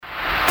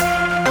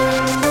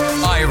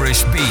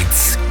Irish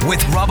Beats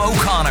with Rob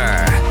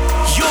O'Connor.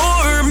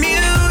 Your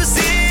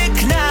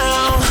music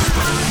now.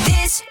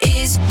 This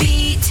is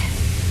Beat.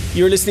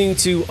 You're listening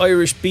to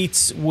Irish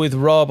Beats with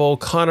Rob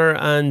O'Connor,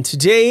 and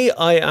today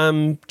I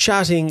am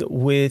chatting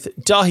with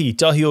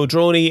Daithí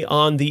O'Droney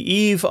on the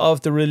eve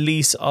of the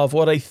release of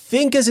what I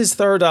think is his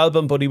third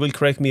album, but he will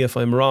correct me if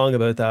I'm wrong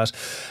about that.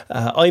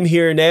 I'm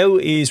Here Now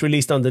is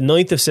released on the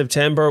 9th of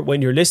September.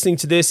 When you're listening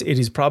to this, it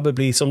is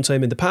probably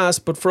sometime in the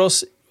past, but for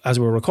us, as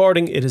we're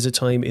recording, it is a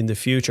time in the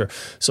future.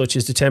 Such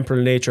is the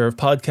temporal nature of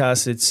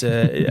podcasts. It's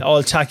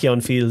all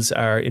tachyon fields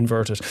are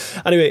inverted.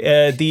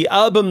 Anyway, the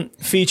album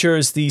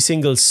features the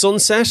single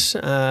Sunset,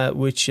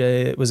 which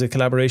was a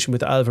collaboration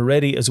with Alva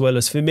Reddy as well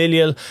as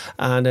Familial,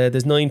 and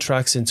there's 9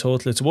 tracks in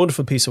total. It's a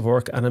wonderful piece of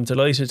work, and I'm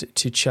delighted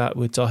to chat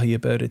with Daithí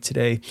about it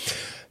today.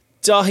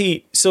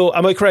 Daithí, so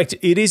am I correct?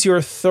 It is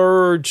your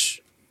third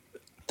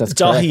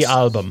Daithí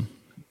album.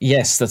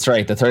 Yes, that's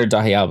right. The third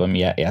Daithí album,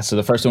 yeah. So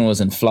the first one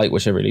was In Flight,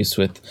 which I released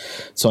with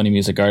Sony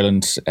Music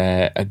Ireland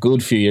a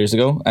good few years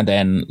ago. And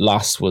then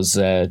Lost was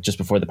just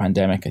before the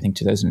pandemic, I think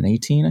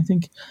 2018, I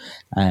think.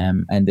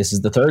 And this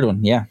is the third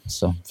one, yeah.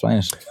 So flying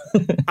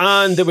it.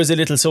 And there was a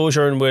little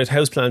sojourn with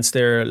Houseplants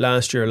there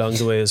last year along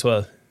the way as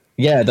well.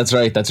 Yeah, that's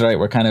right.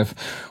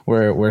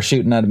 We're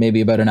shooting at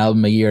maybe about an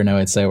album a year now,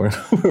 I'd say.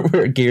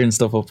 We're gearing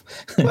stuff up.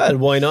 Well,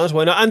 why not?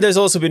 And there's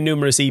also been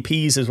numerous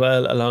EPs as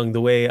well along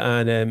the way.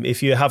 And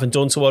if you haven't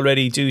done so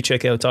already, do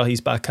check out Daithí's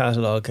back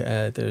catalogue.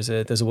 There's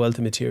a wealth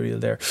of material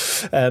there.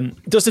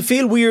 Does it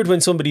feel weird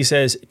when somebody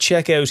says,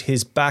 check out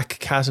his back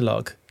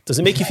catalogue? Does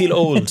it make you feel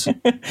old?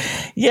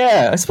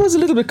 Yeah, I suppose a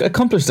little bit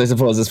accomplished, I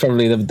suppose, is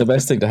probably the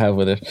best thing to have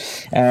with it.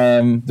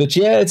 But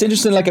yeah, it's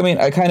interesting. Like, I mean,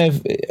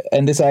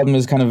 and this album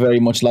is kind of very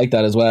much like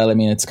that as well. I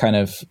mean, it's kind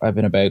of, I've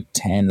been about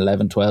 10,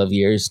 11, 12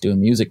 years doing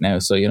music now.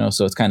 So,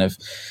 so it's kind of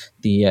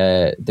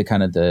the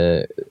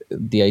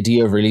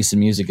idea of releasing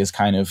music is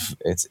kind of,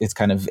 it's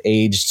kind of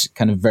aged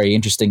kind of very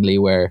interestingly,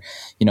 where,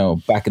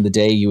 back in the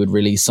day you would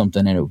release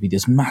something and it would be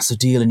this massive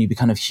deal and you'd be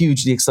kind of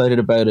hugely excited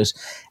about it.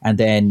 And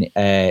then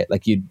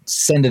like you'd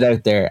send it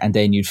out there and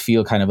then you'd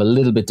feel kind of a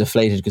little bit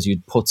deflated because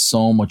you'd put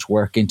so much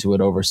work into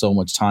it over so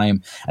much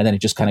time. And then it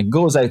just kind of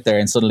goes out there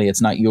and suddenly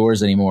it's not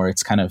yours anymore.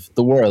 It's kind of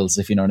the world's,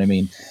 if you know what I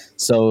mean.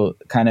 So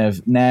kind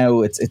of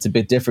now it's a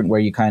bit different where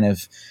you kind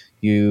of,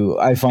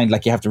 I find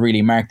like you have to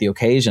really mark the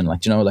occasion.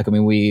 Like,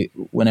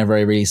 whenever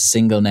I release a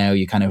single now,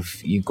 you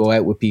go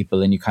out with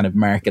people and you kind of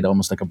mark it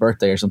almost like a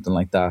birthday or something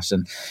like that.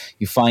 And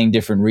you find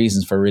different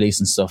reasons for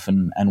releasing stuff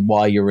and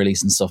why you're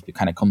releasing stuff. It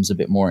kind of comes a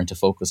bit more into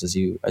focus as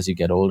you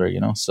get older,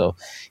 So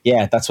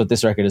yeah, that's what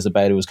this record is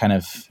about. It was kind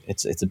of,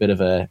 it's a bit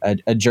of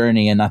a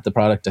journey and not the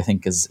product, I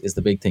think is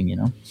the big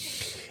thing,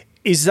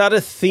 Is that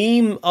a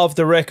theme of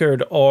the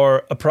record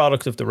or a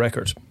product of the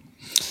record?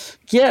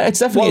 Yeah, it's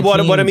definitely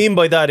what I mean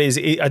by that is,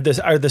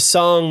 are the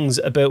songs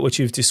about what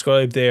you've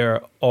described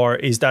there, or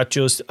is that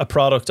just a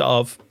product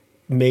of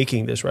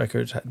making this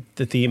record?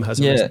 The theme has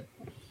arisen?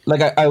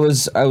 Like I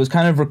was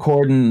kind of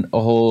recording a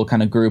whole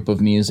kind of group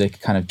of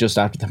music kind of just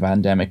after the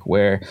pandemic,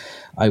 where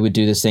I would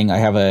do this thing. I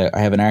have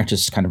an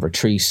artist kind of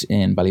retreat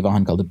in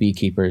Ballyvaughan called the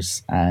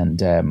Beekeepers,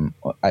 and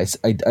I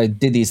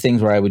did these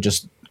things where I would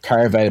just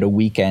carve out a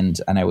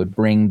weekend and I would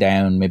bring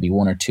down maybe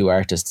 1 or 2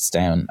 artists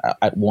down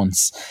at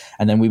once,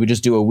 and then we would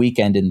just do a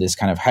weekend in this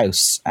kind of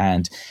house.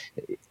 And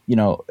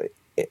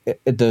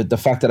the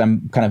fact that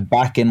I'm kind of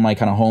back in my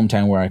kind of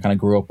hometown where I kind of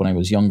grew up when I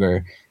was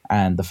younger,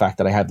 and the fact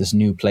that I have this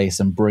new place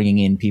and bringing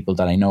in people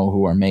that I know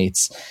who are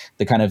mates,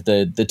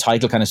 the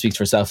title kind of speaks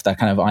for itself. That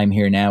kind of I'm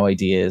Here Now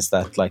idea is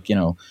that, like,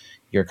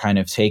 you're kind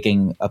of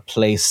taking a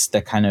place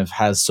that kind of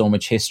has so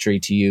much history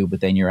to you,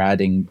 but then you're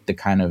adding the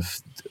kind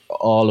of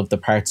all of the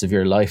parts of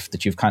your life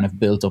that you've kind of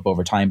built up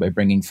over time by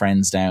bringing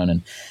friends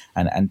down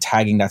and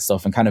tagging that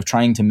stuff and kind of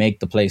trying to make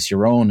the place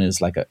your own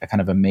is like a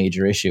kind of a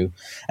major issue.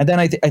 And then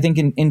I think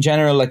in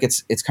general, like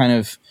it's kind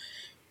of,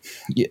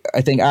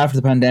 I think after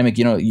the pandemic,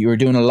 you were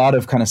doing a lot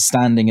of kind of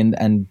standing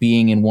and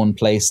being in one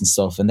place and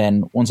stuff. And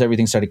then once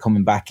everything started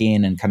coming back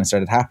in and kind of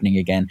started happening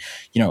again,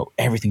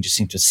 everything just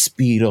seemed to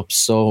speed up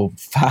so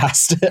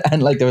fast.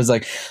 And like there was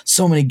like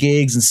so many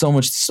gigs and so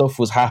much stuff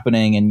was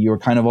happening and you were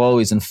kind of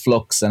always in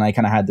flux. And I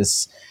kind of had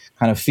this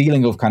kind of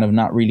feeling of kind of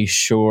not really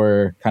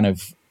sure kind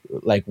of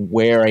like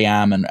where I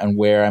am and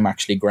where I'm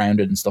actually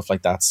grounded and stuff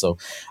like that. So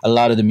a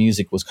lot of the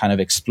music was kind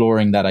of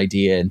exploring that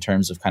idea in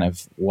terms of kind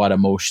of what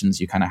emotions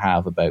you kind of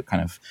have about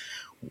kind of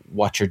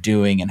what you're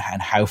doing and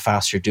how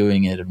fast you're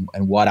doing it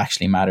and what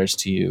actually matters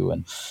to you.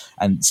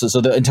 And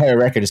so the entire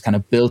record is kind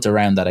of built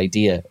around that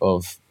idea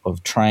of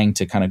trying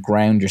to kind of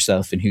ground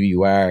yourself in who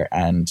you are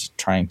and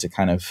trying to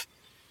kind of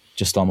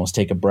just almost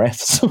take a breath.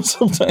 So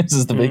sometimes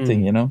is the big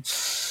thing,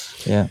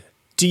 Yeah.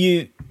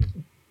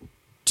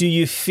 Do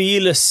you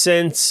feel a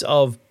sense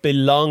of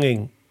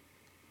belonging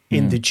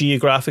in the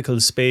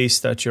geographical space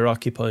that you're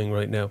occupying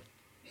right now?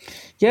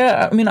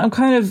 Yeah, I mean,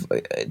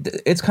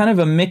 it's kind of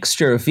a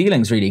mixture of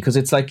feelings really, because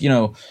it's like,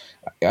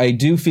 I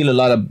do feel a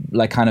lot of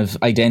like kind of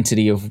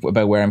identity of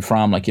about where I'm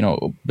from. Like, you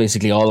know,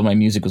 basically all of my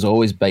music was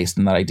always based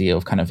on that idea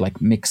of kind of like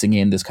mixing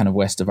in this kind of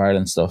West of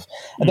Ireland stuff.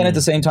 And then at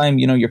the same time,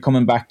 you know, you're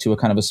coming back to a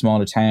kind of a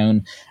smaller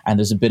town and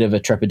there's a bit of a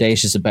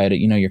trepidatious about it.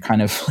 You know, you're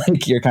kind of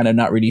like, you're kind of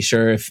not really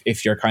sure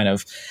if you're kind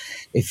of,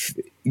 if,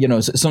 you know,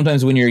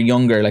 sometimes when you're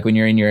younger, like when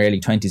you're in your early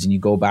 20s and you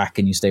go back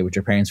and you stay with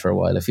your parents for a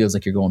while, it feels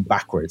like you're going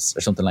backwards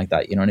or something like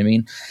that. You know what I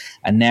mean?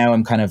 And now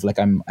I'm kind of like,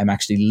 I'm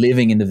actually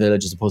living in the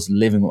village as opposed to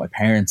living with my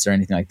parents or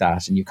anything like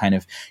that. And you kind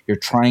of, you're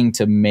trying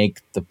to make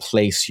the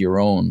place your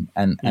own.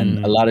 And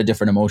a lot of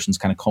different emotions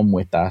kind of come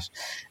with that.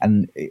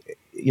 And,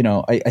 you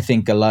know, I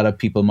think a lot of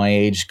people my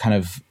age kind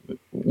of,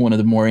 one of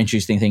the more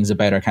interesting things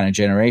about our kind of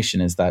generation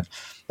is that,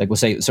 like we'll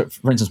say, so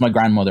for instance, my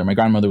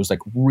grandmother was like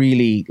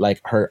really like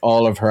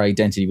all of her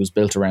identity was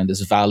built around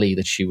this valley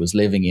that she was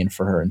living in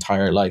for her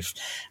entire life.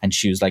 And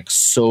she was like,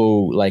 so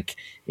like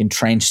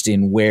entrenched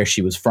in where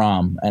she was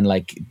from. And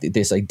like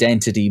this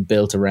identity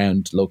built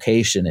around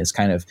location is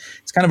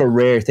it's kind of a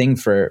rare thing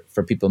for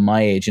people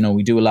my age. You know,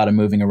 we do a lot of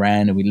moving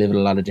around and we live in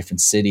a lot of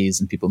different cities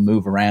and people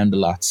move around a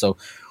lot. So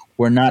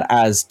we're not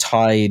as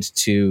tied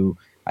to,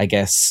 I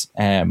guess,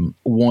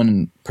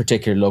 one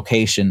particular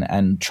location,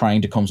 and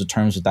trying to come to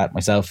terms with that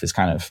myself is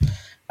kind of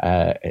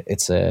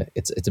it's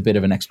a bit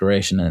of an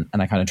exploration, and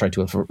I kind of try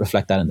to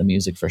reflect that in the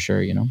music for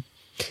sure, you know.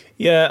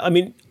 Yeah, I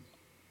mean,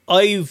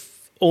 I've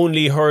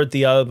only heard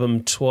the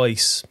album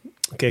twice.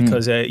 Okay,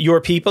 because your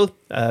people,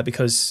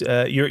 because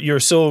you're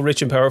so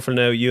rich and powerful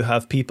now, you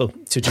have people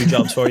to do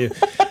jobs for you.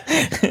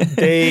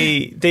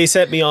 They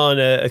set me on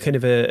a kind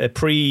of a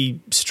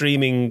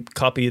pre-streaming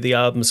copy of the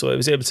album, so I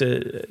was able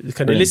to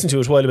kind of listen to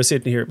it while I was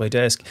sitting here at my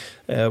desk,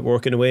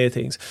 working away at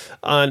things.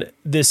 And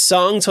the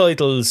song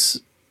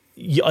titles,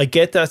 I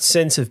get that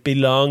sense of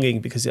belonging,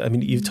 because I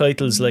mean you've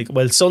titles like,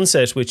 well,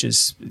 Sunset, which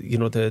is, you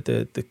know,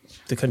 the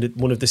kind of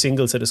one of the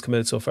singles that has come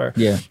out so far.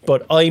 Yeah.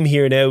 But I'm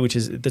Here Now, which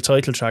is the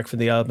title track for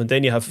the album. And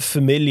then you have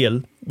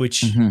Familial,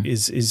 which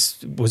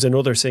was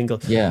another single.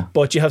 Yeah.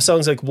 But you have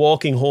songs like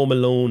Walking Home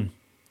Alone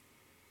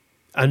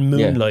and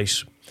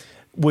Moonlight,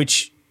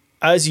 which,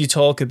 as you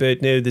talk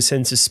about now, the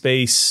sense of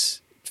space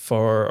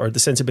or the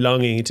sense of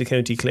belonging to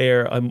County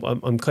Clare,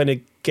 I'm kind of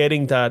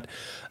getting that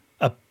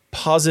a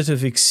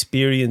positive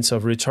experience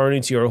of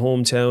returning to your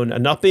hometown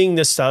and not being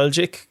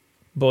nostalgic,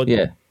 but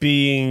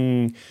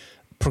being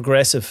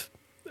progressive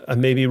and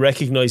maybe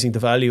recognizing the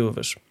value of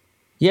it.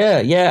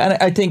 Yeah,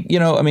 and I think, you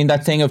know, I mean,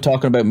 that thing of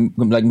talking about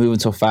like moving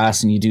so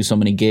fast and you do so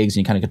many gigs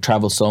and you kind of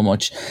travel so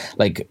much,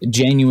 like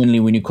genuinely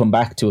when you come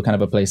back to a kind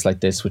of a place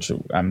like this, which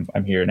I'm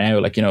here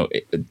now, like, you know,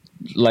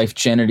 life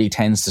generally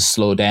tends to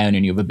slow down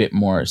and you have a bit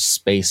more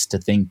space to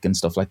think and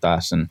stuff like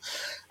that. And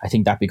I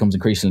think that becomes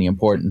increasingly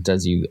important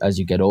as you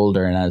get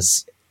older and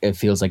as it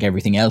feels like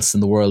everything else in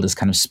the world is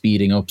kind of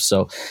speeding up.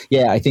 So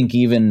yeah, I think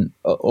even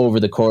over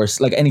the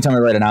course, like anytime I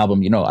write an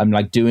album, you know, I'm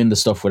like doing the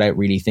stuff without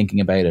really thinking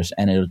about it.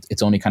 And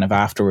it's only kind of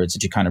afterwards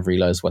that you kind of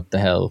realize what the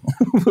hell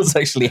was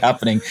actually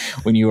happening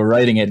when you were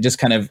writing it. Just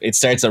kind of, it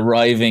starts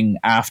arriving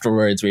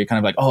afterwards where you're kind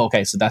of like, oh,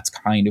 okay, so that's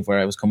kind of where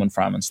I was coming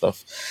from and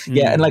stuff.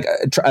 Yeah. And like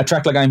a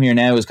track like I'm Here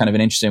Now is kind of an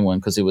interesting one,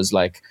 because it was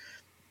like,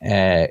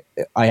 I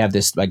have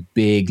this like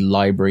big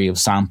library of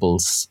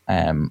samples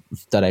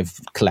that I've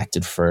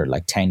collected for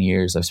like 10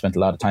 years. I've spent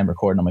a lot of time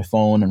recording on my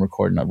phone and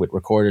recording with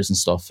recorders and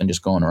stuff and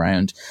just going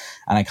around.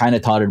 And I kind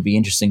of thought it'd be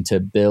interesting to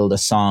build a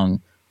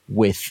song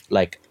with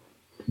like,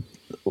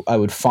 I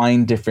would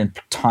find different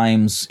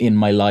times in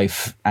my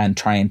life and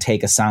try and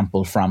take a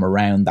sample from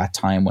around that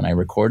time when I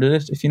recorded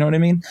it, if you know what I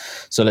mean.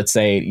 So let's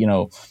say, you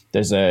know,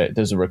 there's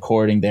a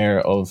recording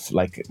there of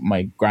like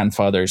my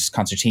grandfather's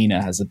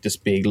concertina has this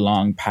big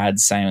long pad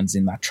sounds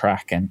in that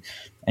track, and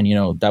you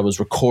know, that was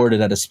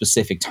recorded at a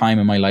specific time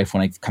in my life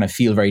when I kind of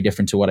feel very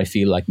different to what I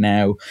feel like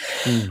now.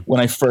 When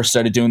I first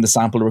started doing the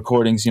sample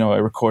recordings, you know, I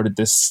recorded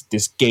this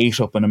gate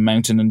up in a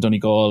mountain in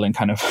Donegal and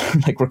kind of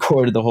like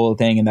recorded the whole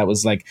thing. And that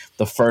was like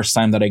the first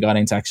time that I got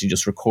into actually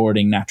just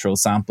recording natural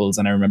samples.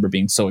 And I remember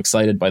being so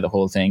excited by the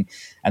whole thing,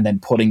 and then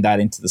putting that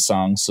into the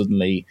song.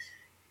 Suddenly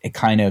it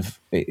kind of,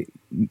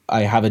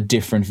 I have a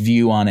different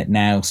view on it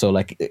now. So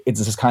like,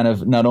 it's just kind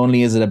of, not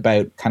only is it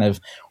about kind of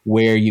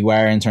where you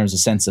are in terms of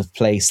sense of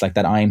place, like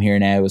that I'm Here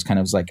Now is kind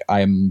of like,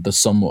 I'm the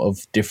sum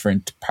of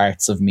different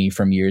parts of me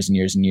from years and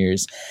years and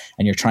years.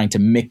 And you're trying to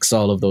mix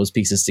all of those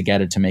pieces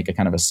together to make a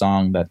kind of a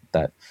song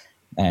that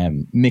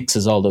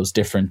mixes all those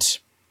different,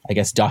 I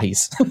guess,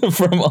 Daithís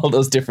from all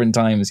those different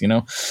times, you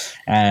know?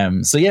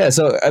 So yeah,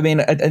 so I mean,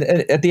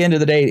 at the end of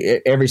the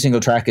day, every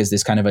single track is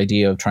this kind of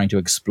idea of trying to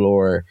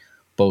explore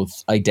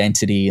both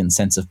identity and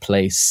sense of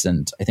place.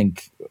 And I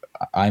think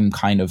I'm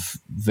kind of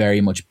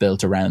very much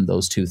built around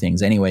those two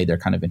things anyway. They're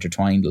kind of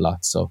intertwined a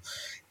lot. So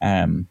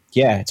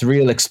yeah, it's a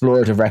real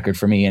explorative record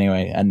for me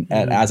anyway. And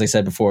as I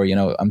said before, you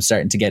know, I'm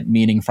starting to get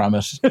meaning from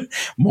it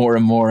more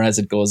and more as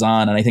it goes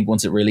on. And I think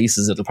once it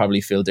releases, it'll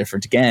probably feel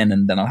different again.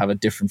 And then I'll have a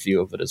different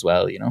view of it as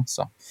well, you know?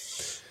 So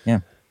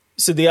yeah.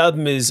 So the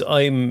album is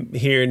I'm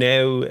Here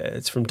Now.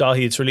 It's from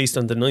Daithí. It's released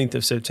on the 9th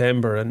of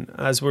September. And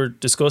as we're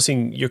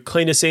discussing, you're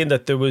kind of saying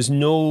that there was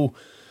no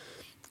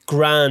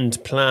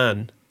grand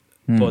plan,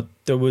 but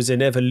there was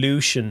an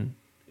evolution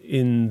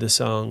in the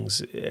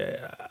songs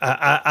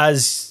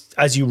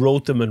as you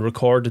wrote them and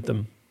recorded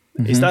them.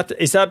 Is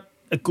that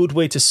a good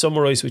way to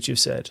summarize what you've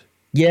said?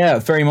 Yeah,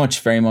 very much,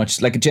 very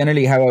much. Like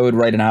generally how I would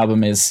write an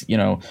album is,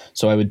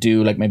 so I would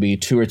do like maybe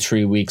 2 or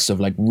 3 weeks of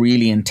like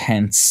really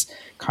intense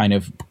kind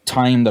of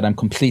time that I'm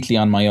completely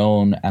on my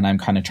own, and I'm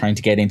kind of trying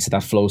to get into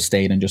that flow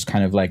state and just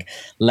kind of like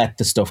let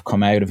the stuff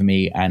come out of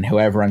me, and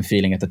however I'm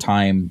feeling at the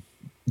time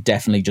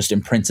definitely just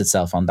imprints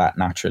itself on that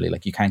naturally.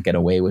 Like you can't get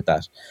away with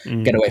that,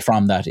 get away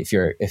from that if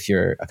you're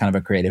a kind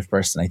of a creative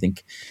person. I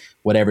think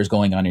whatever's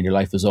going on in your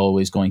life is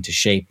always going to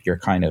shape your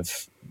kind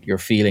of your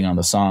feeling on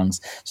the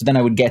songs. So then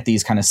I would get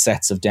these kind of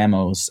sets of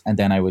demos, and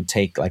then I would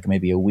take like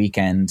maybe a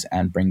weekend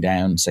and bring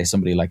down, say,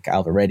 somebody like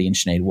Alva Reddy and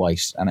Sinead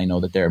White, and I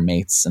know that they're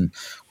mates and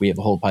we have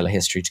a whole pile of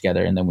history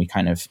together, and then we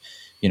kind of,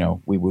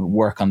 we would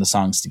work on the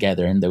songs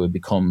together, and they would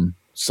become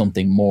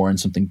something more and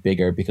something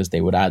bigger because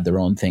they would add their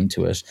own thing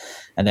to it.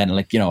 And then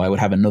like, I would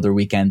have another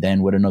weekend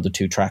then with another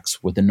 2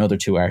 tracks with another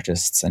 2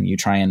 artists, and you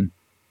try and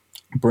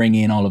bring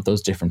in all of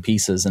those different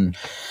pieces. And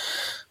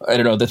I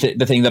don't know,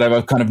 the thing that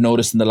I've kind of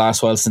noticed in the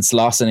last while, since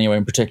Lost anyway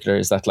in particular,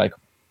 is that like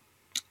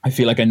I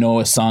feel like I know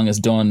a song is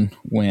done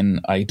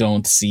when I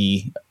don't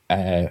see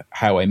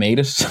how I made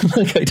it.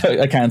 Like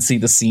I can't see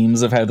the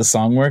seams of how the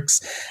song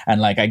works,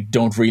 and like I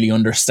don't really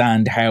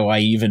understand how I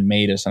even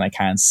made it, and I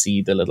can't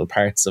see the little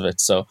parts of it.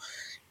 So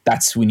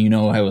that's when you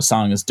know how a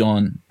song is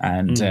done.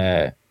 And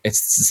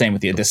it's the same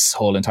with this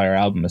whole entire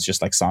album. It's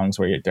just like songs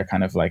where they're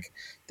kind of like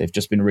they've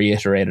just been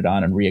reiterated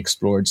on and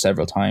re-explored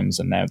several times,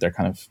 and now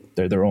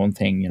they're their own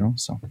thing,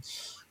 so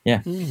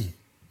yeah.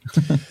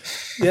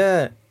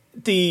 Yeah.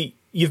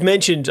 You've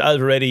mentioned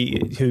Alva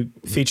Reddy, who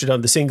featured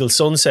on the single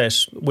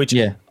Sunset, which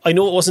I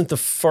know it wasn't the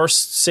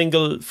first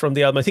single from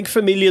the album. I think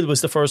Familial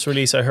was the first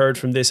release I heard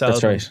from this album.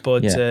 That's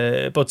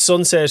right. But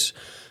Sunset,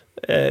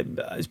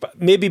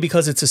 maybe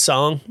because it's a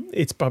song,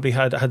 it's probably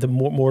had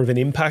more of an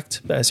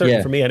impact.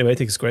 Certainly for me, anyway. I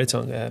think it's a great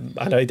song. And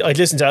I'd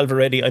listen to Alva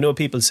Reddy. I know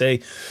people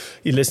say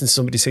you listen to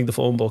somebody sing the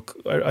phone book.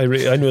 I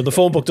know the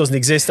phone book doesn't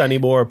exist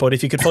anymore, but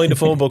if you could find a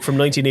phone book from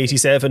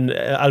 1987,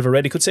 Alva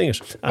Reddy could sing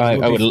it. I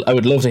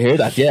would love to hear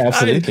that. Yeah,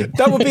 absolutely.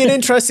 That would be an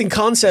interesting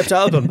concept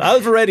album.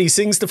 Alva Reddy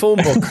sings the phone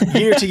book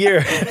year to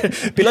year.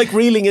 Be like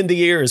Reeling in the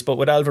Years, but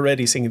with Alva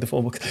Reddy singing the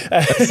phone book.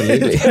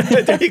 Absolutely.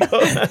 There you go.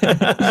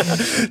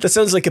 That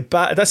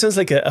sounds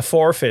like a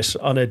forfeit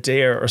on a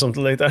dare or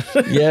something like that.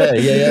 Yeah,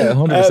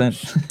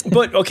 100%.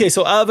 But okay,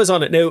 so Alva's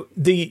on it now.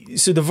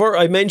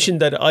 I mentioned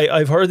that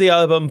I've heard the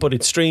album, but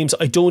it streams.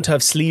 I don't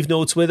have sleeve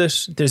notes with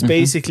it. There's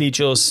basically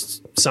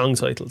just song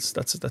titles.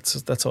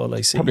 That's all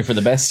I see. Probably for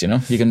the best, you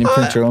can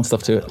imprint your own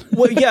stuff to it.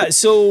 Well, yeah.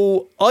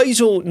 So I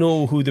don't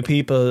know who the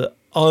people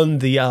on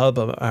the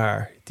album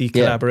are, the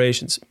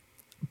collaborations,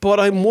 but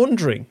I'm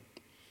wondering,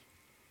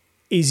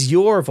 is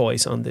your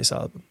voice on this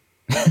album?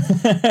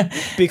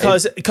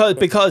 because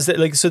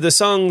like, so the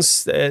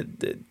songs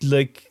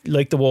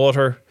like The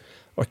Water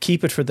or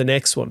Keep It for the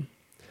Next One,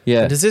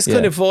 and does this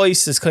kind of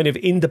voice is kind of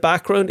in the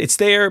background? It's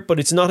there, but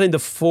it's not in the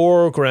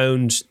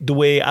foreground the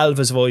way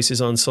Alva's voice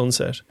is on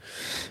Sunset.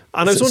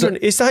 And I was wondering,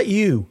 is that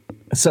you?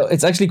 So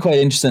it's actually quite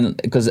interesting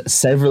because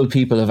several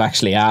people have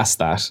actually asked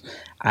that,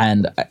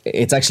 and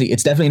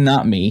it's definitely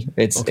not me.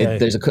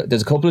 There's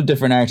a couple of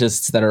different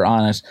artists that are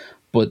on it,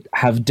 but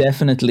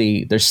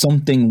there's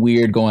something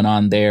weird going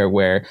on there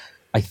where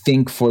I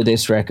think for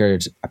this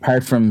record,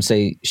 apart from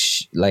say,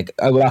 like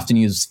I would often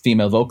use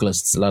female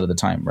vocalists a lot of the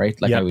time, right?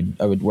 Like I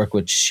would work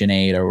with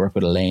Sinead or work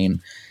with Sinead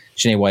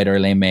White or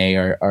Elaine May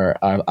or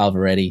Alva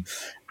Reddy.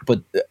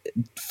 But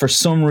for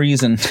some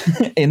reason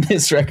in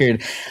this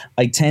record,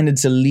 I tended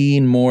to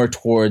lean more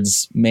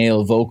towards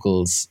male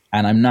vocals,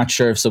 and I'm not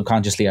sure if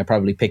subconsciously I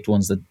probably picked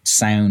ones that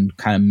sound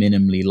kind of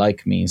minimally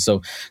like me.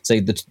 So say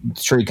the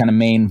 3 kind of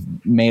main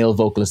male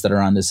vocalists that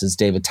are on this is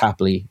David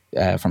Tapley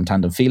from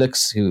Tandem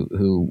Felix,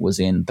 who was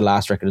in the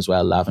last record as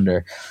well,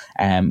 Lavender.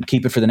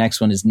 Keep It for the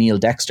Next one is Neil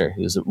Dexter,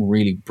 who's a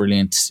really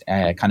brilliant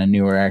kind of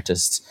newer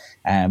artist.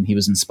 He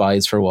was in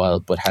Spies for a while,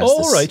 but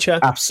has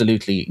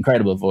absolutely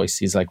incredible voice.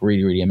 He's like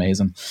really, really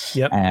amazing.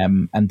 Yep.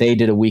 And they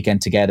did a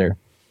weekend together.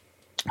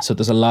 So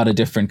there's a lot of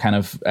different kind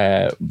of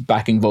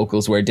backing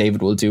vocals where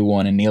David will do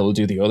one and Neil will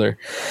do the other.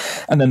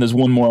 And then there's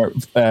one more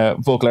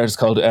vocal artist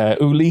called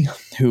Uli,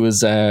 who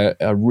is a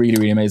really,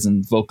 really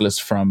amazing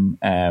vocalist from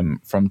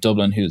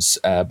Dublin, who's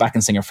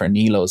backing singer for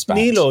Nilo's band.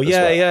 Nilo,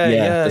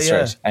 that's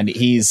right. And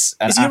he's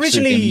an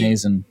absolutely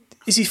amazing...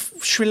 Is he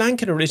Sri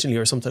Lankan originally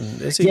or something?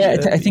 Is he? Yeah,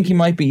 I think he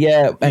might be.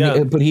 Yeah,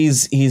 but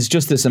he's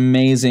just this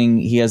amazing.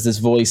 He has this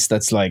voice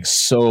that's like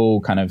so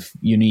kind of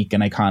unique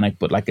and iconic,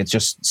 but like it's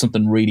just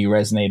something really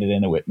resonated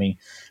in it with me.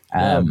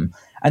 And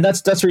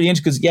that's really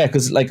interesting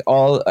because like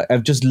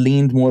I've just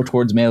leaned more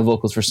towards male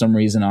vocals for some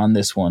reason on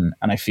this one,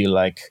 and I feel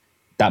like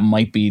that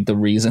might be the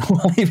reason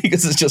why,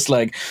 because it's just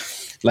like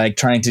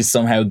trying to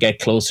somehow get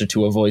closer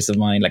to a voice of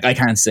mine. Like I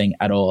can't sing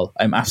at all.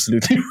 I'm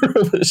absolutely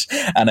rubbish.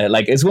 And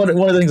it's one of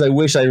the things I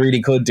wish I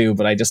really could do,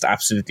 but I just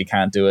absolutely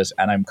can't do it.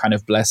 And I'm kind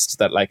of blessed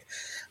that like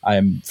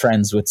I'm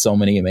friends with so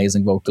many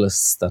amazing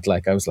vocalists that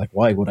like I was like,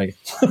 why would I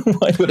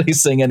why would I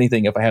sing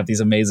anything if I have these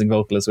amazing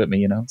vocalists with me,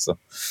 you know? So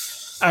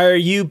Are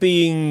you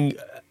being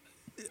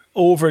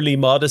overly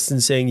modest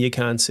in saying you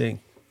can't sing?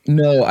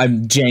 no,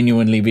 I'm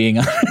genuinely being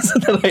honest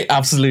that I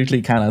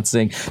absolutely cannot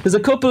sing. There's a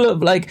couple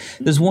of like,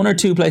 there's one or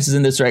two places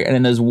in this record,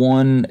 and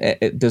then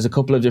there's a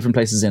couple of different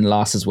places in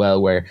Loss as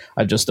well where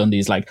I've just done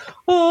these like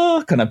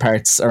kind of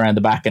parts around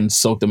the back and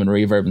soaked them in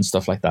reverb and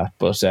stuff like that.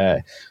 But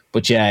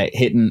yeah,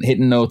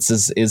 hitting notes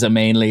is a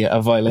mainly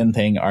a violin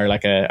thing or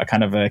like a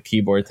kind of a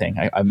keyboard thing.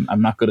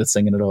 I'm not good at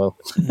singing at all.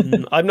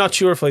 I'm not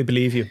sure if I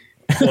believe you.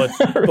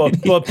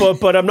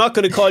 But I'm not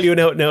going to call you an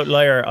out and out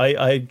liar.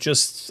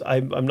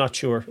 I'm not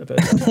sure about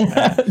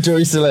that.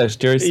 Jury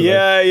Celeste.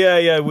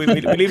 Yeah. We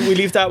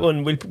leave that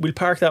one. We'll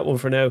park that one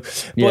for now.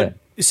 But Yeah.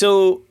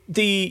 so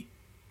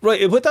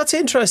but that's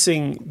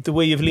interesting the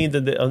way you've leaned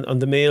on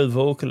the male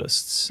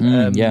vocalists.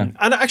 Yeah.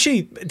 And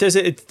actually, there's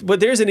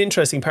an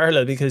interesting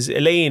parallel because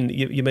Elaine,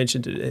 you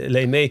mentioned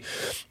Elaine May,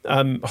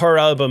 her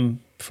album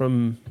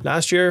from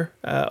last year,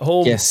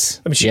 Home. Yes.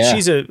 I mean,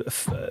 she's a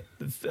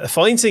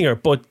fine singer,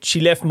 but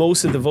she left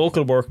most of the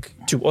vocal work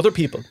to other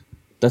people.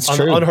 That's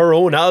true. On her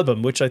own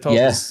album, which I thought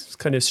was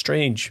kind of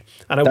strange.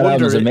 And I that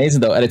wonder, album's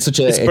amazing though, and it's such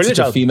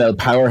a female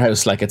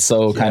powerhouse. Like it's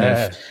so kind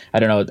of, I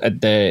don't know.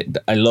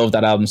 I love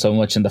that album so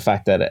much, and the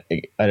fact that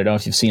I don't know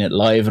if you've seen it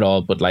live at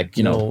all, but like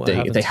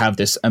they have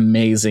this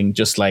amazing,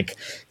 just like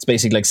it's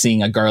basically like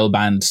seeing a girl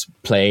band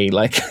play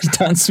like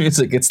dance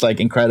music. It's like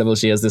incredible.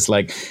 She has this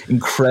like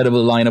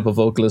incredible lineup of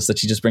vocalists that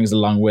she just brings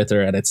along with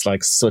her, and it's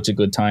like such a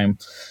good time.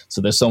 So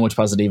there's so much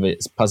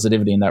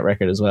positivity in that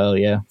record as well.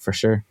 Yeah, for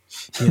sure.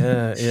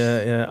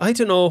 Yeah. I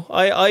don't know.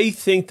 I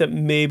think that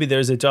maybe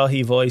there's a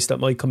Daithí voice that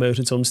might come out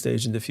at some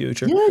stage in the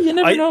future. Yeah, you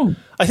never know.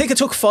 I think it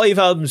took 5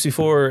 albums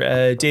before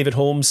David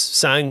Holmes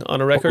sang on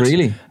a record. Oh,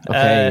 really?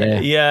 Okay.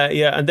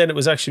 Yeah. And then it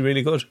was actually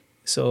really good.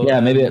 So yeah,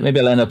 maybe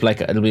I'll end up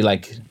like it'll be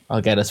like I'll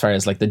get as far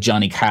as like the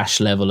Johnny Cash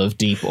level of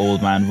deep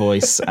old man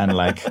voice, and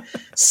like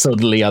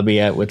suddenly I'll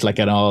be out with like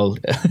an all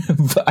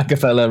a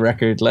cappella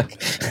record. Like,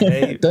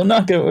 don't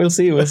knock it. We'll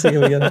see how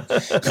we get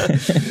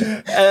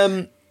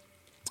it.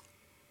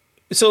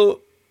 So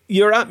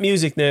you're at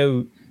music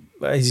now,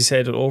 as you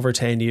said, over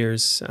 10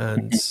 years,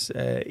 and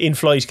In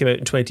Flight came out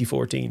in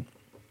 2014.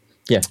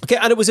 Yeah. Okay,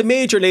 and it was a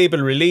major label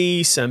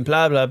release and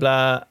blah, blah,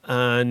 blah.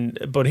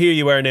 But here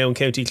you are now in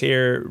County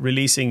Clare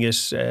releasing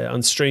it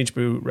on Strange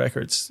Brew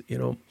Records, you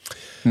know.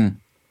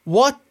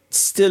 What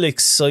still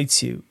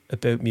excites you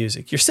about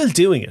music? You're still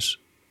doing it.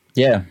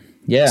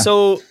 Yeah.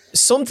 So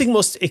something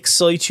must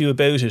excite you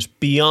about it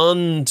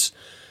beyond...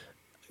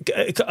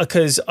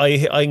 Because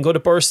I'm going to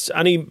burst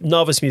any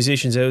novice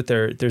musicians out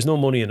there. There's no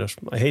money in it.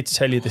 I hate to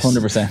tell you this.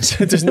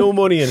 100%. There's no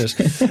money in it,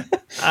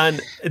 and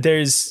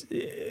there's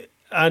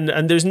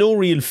no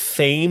real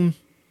fame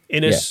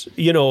in it. Yeah.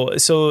 You know,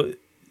 so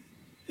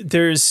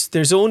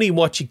there's only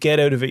what you get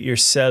out of it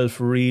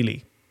yourself,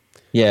 really.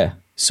 Yeah.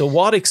 So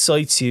what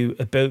excites you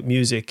about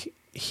music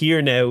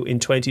here now in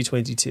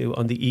 2022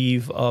 on the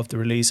eve of the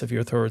release of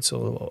your 3rd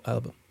solo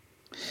album?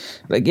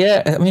 Like,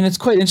 yeah, I mean, it's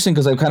quite interesting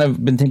because I've kind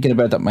of been thinking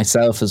about that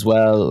myself as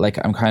well.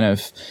 Like, I'm kind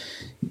of,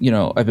 you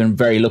know, I've been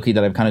very lucky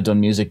that I've kind of done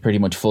music pretty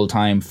much full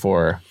time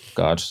for,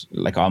 God,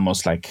 like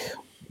almost like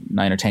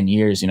 9 or 10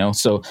 years, you know.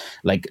 So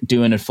like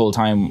doing it full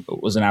time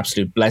was an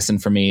absolute blessing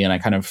for me, and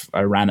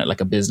I ran it like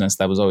a business.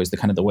 That was always the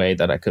kind of the way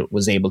that I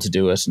was able to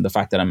do it, and the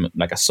fact that I'm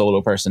like a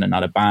solo person and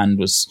not a band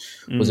was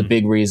a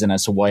big reason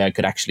as to why I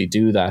could actually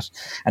do that.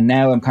 And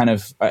now I'm kind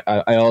of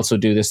I also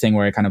do this thing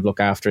where I kind of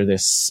look after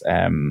this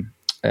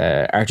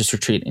artist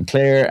retreat in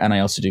Clare, and I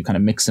also do kind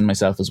of mixing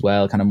myself as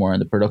well, kind of more on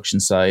the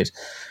production side.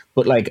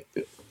 But like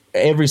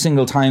every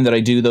single time that I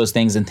do those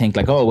things and think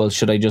like, oh well,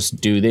 should I just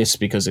do this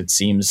because it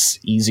seems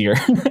easier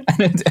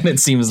and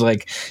it seems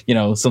like, you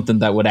know, something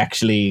that would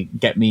actually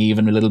get me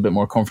even a little bit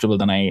more comfortable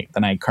than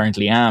I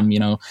currently am, you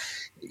know,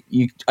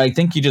 I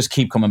think you just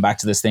keep coming back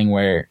to this thing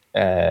where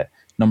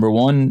number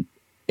one,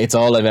 it's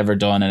all I've ever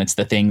done and it's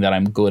the thing that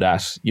I'm good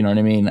at, you know what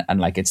I mean?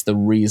 And like it's the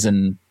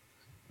reason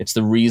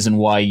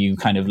why you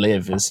kind of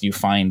live, is you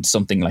find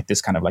something like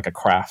this, kind of like a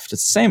craft.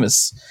 It's the same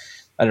as,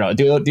 I don't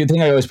know, the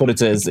thing I always put it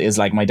to is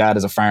like my dad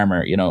is a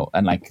farmer, you know,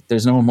 and like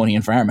there's no money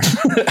in farming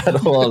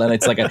at all, and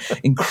it's like an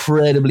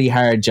incredibly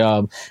hard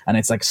job, and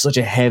it's like such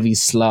a heavy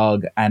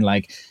slog, and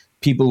like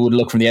people would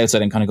look from the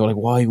outside and kind of go like,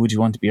 why would you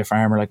want to be a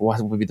farmer? Like, what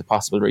would be the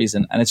possible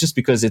reason? And it's just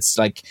because it's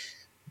like,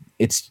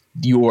 it's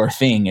your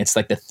thing. It's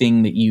like the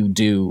thing that you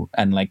do,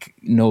 and like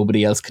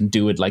nobody else can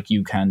do it like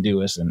you can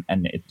do it,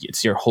 and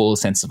it's your whole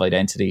sense of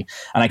identity.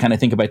 And I kind of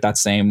think about that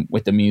same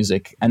with the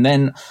music. And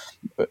then,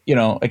 you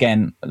know,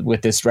 again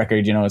with this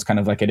record, you know, it's kind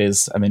of like, it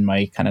is, I'm in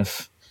my kind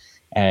of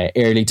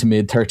early to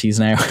mid 30s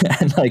now,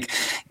 and like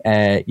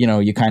you know,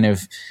 you kind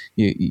of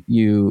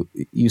you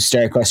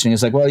start questioning.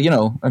 It's like, well, you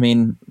know, I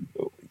mean,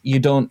 you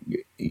don't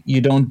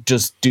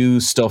just do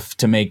stuff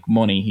to make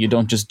money. You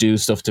don't just do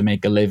stuff to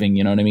make a living.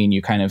 You know what I mean?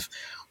 You kind of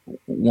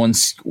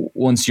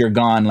once you're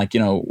gone, like, you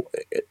know,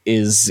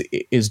 is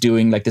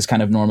doing like this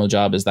kind of normal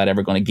job, is that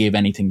ever going to give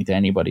anything to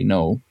anybody?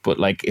 No. But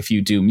like, if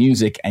you do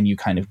music and you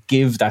kind of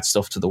give that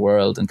stuff to the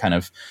world and kind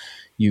of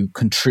you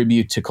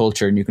contribute to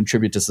culture and you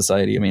contribute to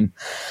society, I mean,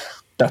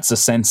 that's a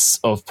sense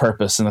of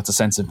purpose and that's a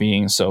sense of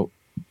being. So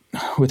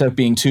without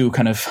being too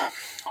kind of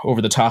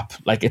over the top,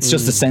 like, it's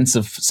just a sense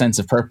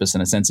of purpose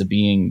and a sense of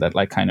being that,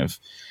 like, kind of,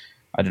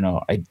 I don't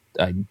know, I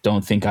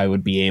don't think I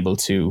would be able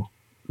to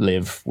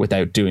live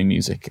without doing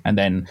music. And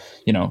then,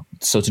 you know,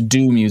 so to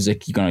do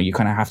music, you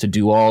kind of have to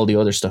do all the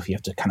other stuff. You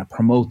have to kind of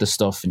promote the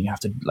stuff and you have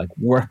to like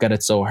work at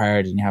it so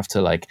hard and you have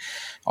to like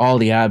all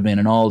the admin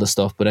and all the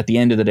stuff. But at the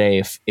end of the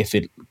day, if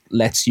it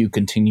lets you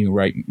continue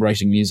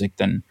writing music,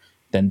 then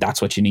that's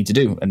what you need to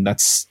do. And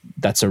that's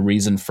a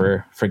reason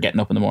for getting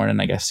up in the morning,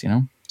 I guess, you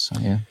know? So,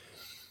 yeah.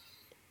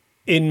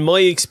 In my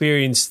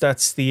experience,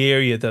 that's the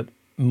area that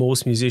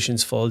most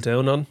musicians fall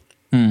down on.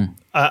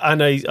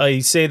 And I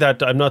say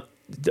that I'm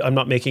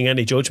not making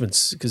any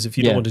judgments, because if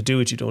you don't want to do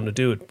it, you don't want to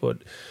do it. But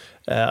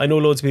I know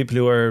loads of people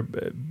who are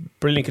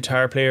brilliant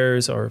guitar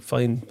players or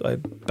fine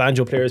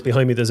banjo players.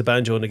 Behind me there's a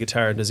banjo and a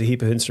guitar and there's a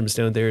heap of instruments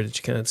down there that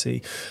you can't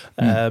see.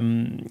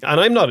 And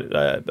I'm not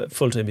a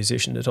full-time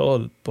musician at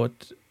all,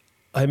 but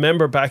I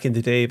remember back in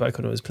the day, back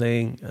when I was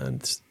playing,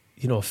 and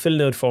you know,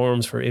 filling out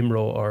forms for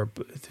IMRO or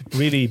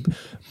really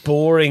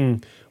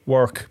boring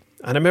work.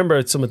 And I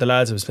remember some of the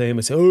lads I was playing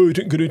would say, "Oh, I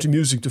didn't get into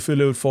music to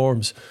fill out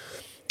forms."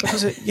 I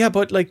was like, yeah,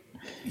 but like,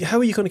 how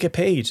are you going to get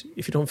paid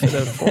if you don't fill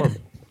out a form?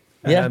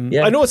 Yeah.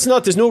 I know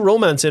there's no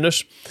romance in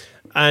it,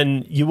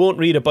 and you won't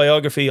read a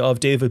biography of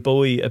David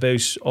Bowie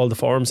about all the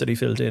forms that he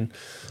filled in.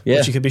 Yeah.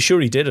 But you can be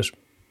sure he did it.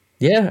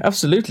 Yeah,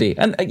 absolutely.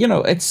 And you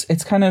know, it's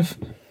kind of,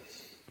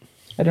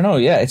 I don't know.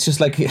 Yeah, it's just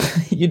like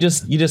you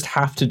just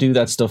have to do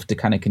that stuff to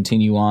kind of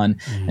continue on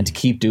and to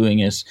keep doing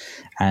it.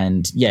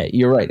 And yeah,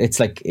 you're right. It's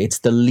like, it's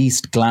the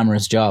least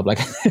glamorous job. Like,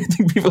 I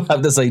think people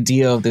have this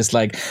idea of this,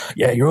 like,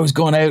 yeah, you're always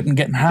going out and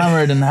getting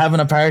hammered and having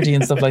a party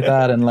and stuff like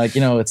that. And like, you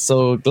know, it's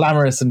so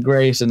glamorous and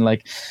great and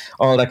like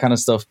all that kind of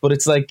stuff. But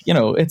it's like, you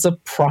know, it's a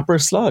proper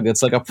slog.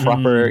 It's like a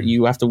proper,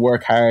 you have to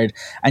work hard,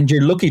 and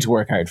you're lucky to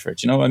work hard for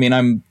it. You know, I mean,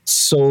 I'm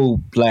so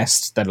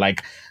blessed that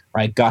like,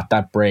 I got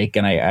that break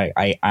and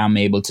I am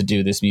able to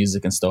do this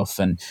music and stuff.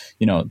 And,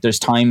 you know, there's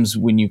times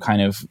when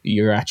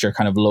you're at your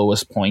kind of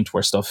lowest point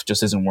where stuff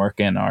just isn't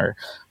working, or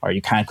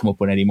you can't come up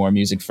with any more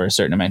music for a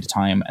certain amount of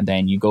time. And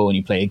then you go and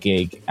you play a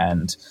gig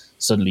and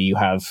suddenly you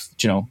have,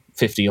 you know,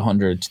 50,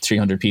 100,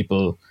 300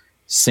 people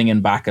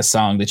singing back a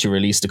song that you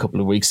released a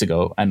couple of weeks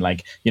ago. And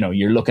like, you know,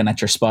 you're looking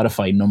at your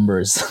Spotify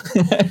numbers.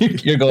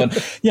 You're going,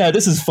 yeah,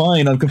 this is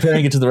fine. I'm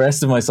comparing it to the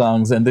rest of my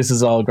songs and this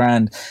is all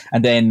grand.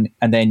 And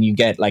then you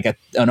get like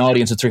an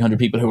audience of 300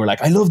 people who are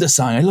like, I love this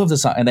song.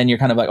 And then you're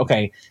kind of like,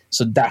 okay,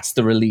 so that's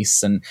the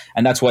release. And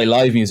that's why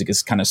live music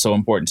is kind of so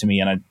important to me.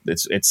 And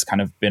it's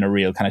kind of been a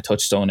real kind of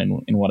touchstone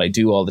in what I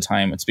do all the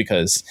time. It's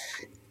because,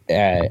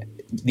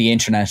 the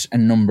internet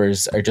and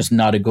numbers are just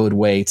not a good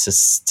way to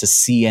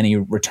see any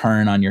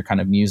return on your kind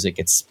of music.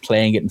 It's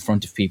playing it in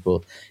front of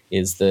people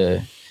is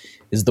the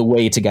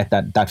way to get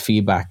that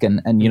feedback.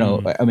 And you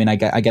know, I mean, I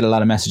get a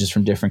lot of messages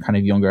from different kind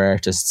of younger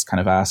artists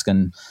kind of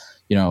asking,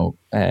 you know,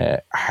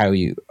 how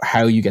you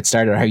get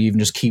started, or how you even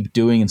just keep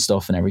doing and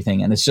stuff and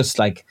everything. And it's just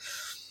like,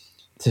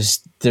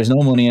 there's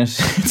no money in it.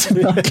 It's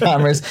not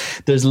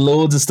glamorous. There's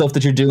loads of stuff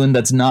that you're doing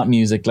that's not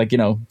music. Like, you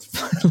know,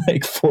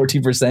 like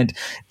 40%,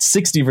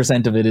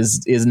 60% of it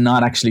is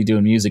not actually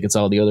doing music. It's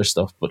all the other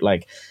stuff. But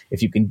like,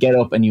 if you can get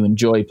up and you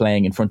enjoy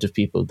playing in front of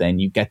people, then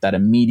you get that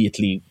immediate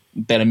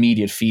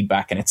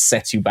feedback, and it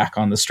sets you back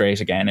on the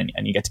straight again,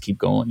 and you get to keep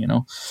going, you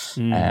know?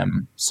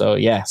 So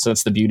yeah, so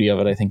that's the beauty of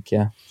it, I think.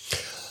 Yeah.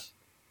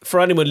 For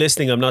anyone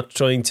listening, I'm not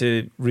trying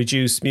to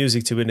reduce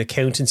music to an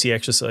accountancy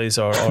exercise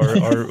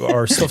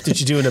or stuff that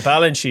you do in a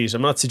balance sheet.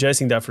 I'm not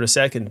suggesting that for a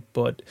second,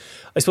 but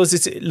I suppose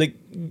it's like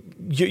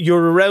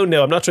you're around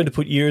now. I'm not trying to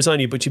put years on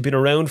you, but you've been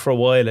around for a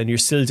while and you're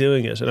still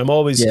doing it. And I'm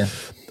always,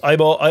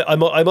 I'm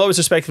always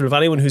respectful of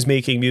anyone who's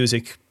making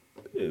music,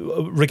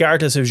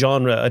 regardless of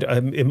genre.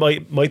 It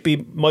might be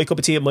my cup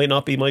of tea, it might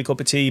not be my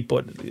cup of tea,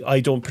 but I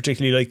don't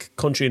particularly like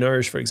country and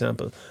Irish, for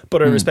example,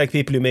 but I respect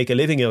people who make a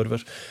living out of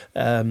it.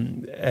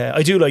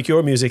 I do like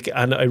your music,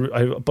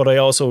 and but I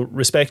also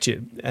respect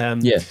you.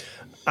 And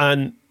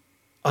I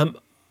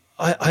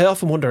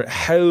often wonder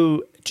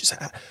how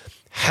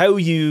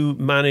you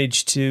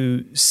manage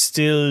to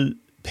still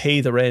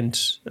pay the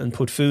rent and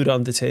put food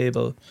on the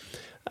table,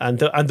 and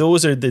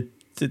those are the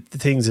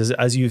things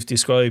as you've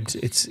described.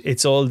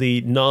 It's all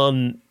the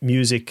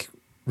non-music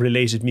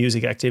related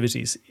music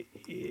activities.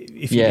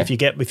 If you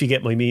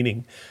get my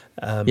meaning.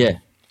 I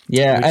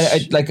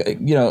like,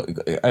 you know,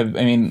 I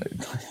mean,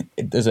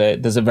 there's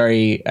a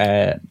very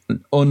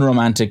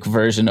unromantic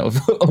version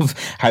of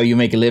how you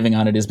make a living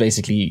on it. Is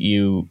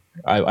basically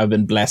I've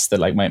been blessed that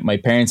like my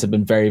parents have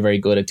been very, very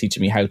good at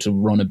teaching me how to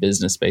run a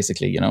business,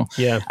 basically,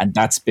 Yeah. and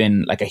that's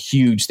been like a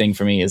huge thing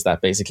for me, is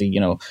that basically,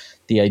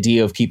 the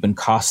idea of keeping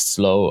costs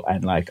low,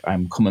 and like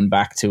I'm coming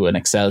back to an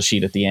Excel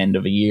sheet at the end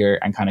of a year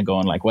and kind of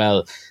going like,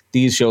 well,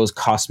 these shows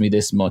cost me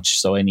this much,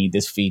 so I need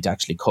this fee to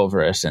actually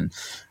cover it. And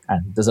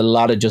there's a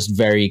lot of just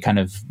very kind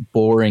of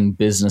boring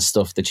business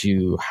stuff that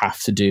you have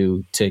to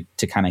do to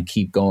kind of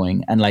keep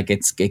going. And like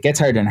it gets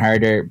harder and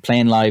harder.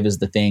 Playing live is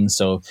the thing.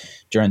 So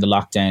during the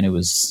lockdown, it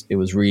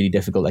was really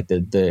difficult. Like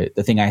the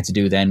thing I had to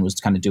do then was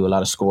to kind of do a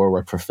lot of score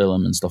work for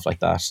film and stuff like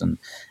that. And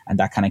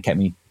that kind of kept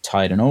me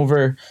tied and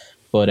over.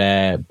 But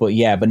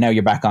now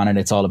you're back on it.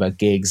 It's all about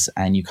gigs,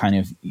 and you kind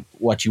of,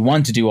 what you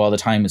want to do all the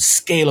time is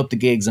scale up the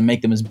gigs and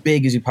make them as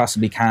big as you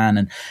possibly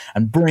can,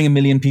 and bring 1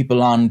 million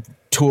people on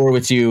tour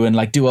with you and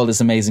like do all this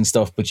amazing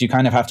stuff. But you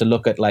kind of have to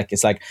look at like,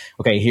 it's like,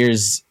 okay,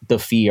 here's the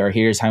fee, or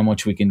here's how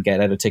much we can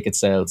get out of ticket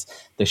sales.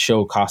 The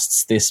show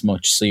costs this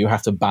much, so you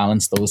have to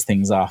balance those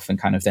things off and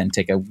kind of then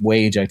take a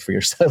wage out for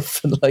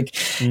yourself.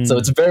 So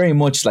it's very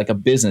much like a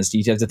business.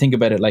 You have to think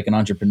about it like an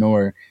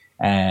entrepreneur.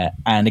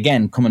 And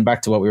again, coming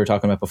back to what we were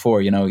talking about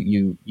before,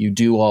 you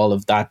do all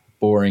of that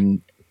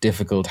boring,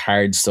 difficult,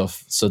 hard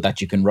stuff so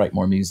that you can write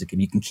more music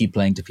and you can keep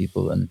playing to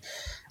people. And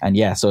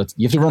yeah, so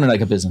you have to run it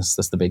like a business.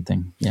 That's the big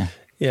thing. Yeah.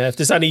 Yeah, if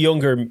there's any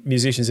younger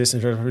musicians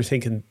listening, we're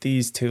thinking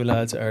these two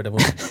lads are the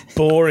most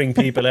boring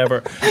people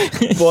ever.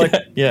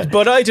 But Yeah.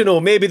 but I don't know.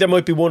 Maybe there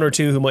might be one or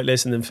two who might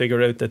listen and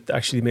figure out that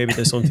actually maybe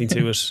there's something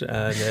to it.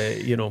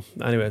 And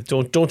anyway,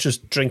 don't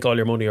just drink all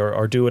your money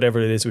or do whatever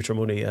it is with your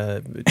money.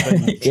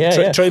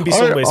 Try and be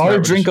some way smart. Or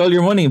drink all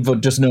your money,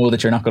 but just know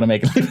that you're not going to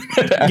make a living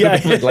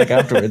out of it, like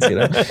afterwards.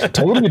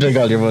 Totally drink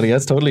all your money.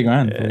 That's totally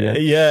grand.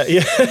 Yeah.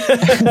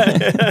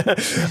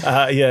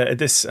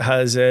 This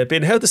has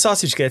been How the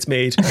Sausage Gets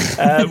Made.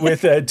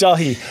 With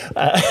Daithí.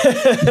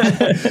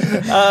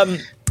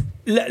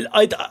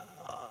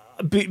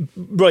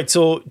 Right,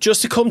 so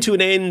just to come to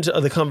an end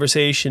of the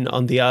conversation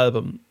on the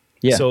album.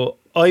 Yeah. So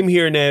I'm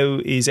Here Now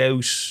is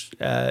out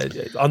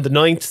on the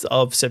 9th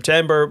of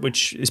September,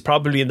 which is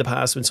probably in the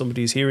past when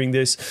somebody's hearing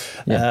this.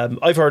 Yeah.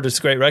 I've heard it's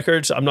a great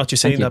record. I'm not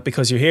just saying that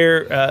because you're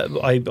here.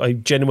 I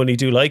genuinely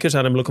do like it,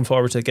 and I'm looking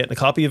forward to getting a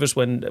copy of it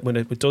when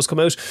it does come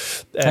out.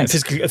 A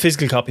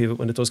physical copy of it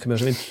when it does come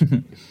out, I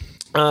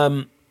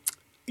mean.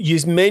 You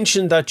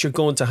mentioned that you're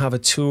going to have a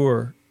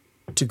tour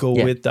to go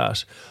with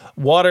that.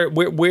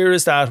 Where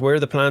is that? Where are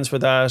the plans for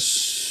that?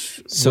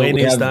 So when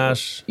is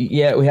that?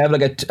 Yeah, we have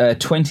like a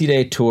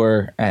 20-day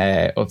tour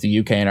of the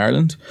UK and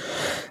Ireland,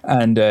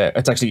 and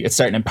it's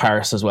starting in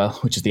Paris as well,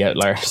 which is the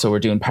outlier. So we're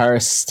doing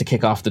Paris to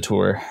kick off the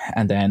tour,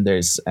 and then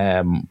there's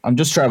I'm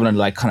just traveling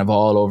like kind of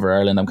all over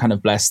Ireland. I'm kind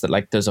of blessed that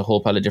like there's a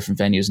whole pile of different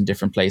venues in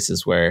different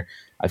places where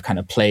I've kind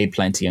of played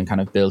plenty and kind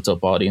of built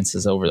up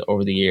audiences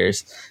over the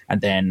years.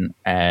 And then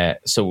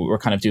so we're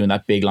kind of doing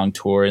that big long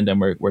tour, and then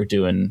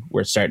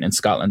we're starting in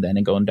Scotland then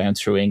and going down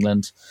through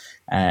England.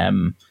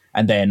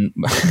 And then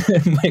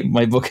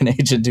my booking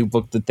agent who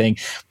booked the thing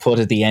put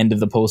at the end of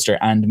the poster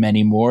 "and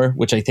many more,"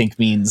 which I think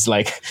means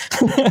like,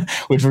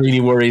 which really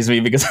worries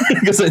me because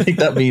I think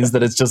that means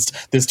that it's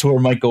just this tour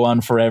might go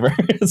on forever.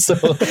 So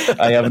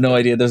I have no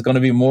idea. There's going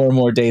to be more and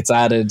more dates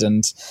added,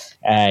 and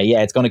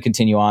it's going to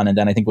continue on. And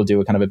then I think we'll do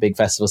a kind of a big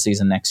festival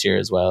season next year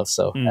as well.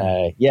 So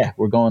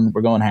we're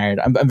going hard.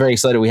 I'm very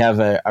excited. We have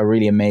a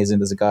really amazing.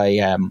 There's a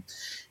guy.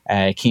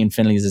 Cian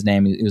Finley is his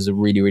name. He was a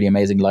really, really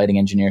amazing lighting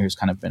engineer who's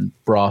kind of been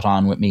brought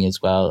on with me as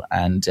well.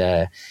 And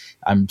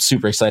I'm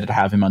super excited to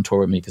have him on tour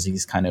with me because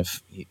he's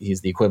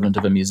the equivalent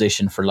of a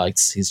musician for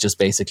lights. He's just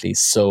basically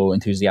so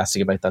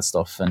enthusiastic about that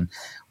stuff. And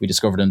we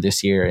discovered him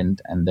this year,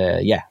 and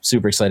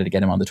super excited to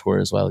get him on the tour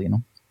as well,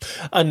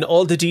 And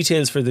all the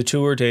details for the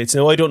tour dates.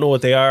 Now, I don't know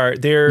what they are.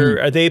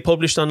 Are they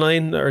published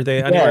online? Or are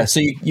they anywhere? Yeah, so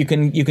you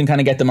can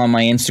kind of get them on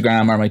my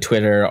Instagram or my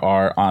Twitter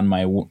or on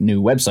my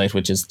new website,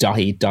 which is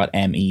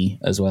daithí.me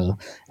as well.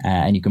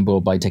 And you can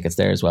buy tickets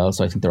there as well.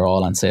 So I think they're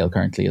all on sale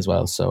currently as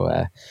well.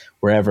 So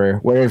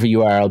wherever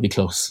you are, I'll be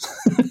close.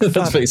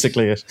 That's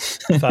basically it.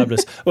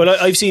 Fabulous. Well,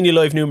 I've seen you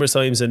live numerous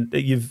times, and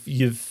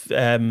you've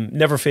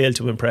never failed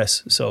to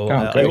impress. So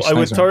I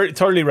would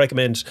thoroughly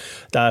recommend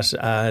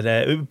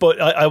that.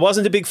 But I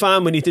wasn't a big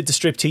fan when you did the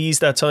strip tease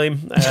that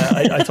time.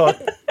 I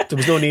thought there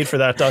was no need for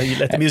that. You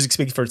let the music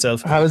speak for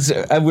itself.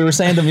 We were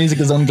saying the music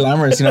is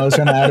unglamorous. I was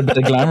trying to add a bit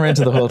of glamour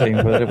into the whole thing,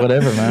 but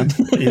whatever, man.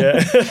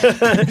 Yeah.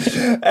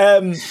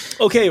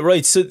 Okay,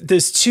 right. So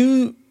there's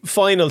two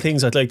final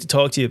things I'd like to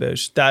talk to you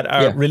about that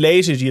are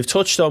related. You've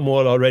touched on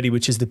one already,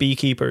 which is the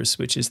Beekeepers,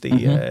 which is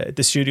the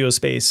studio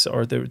space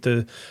or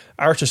the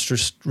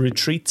artist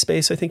retreat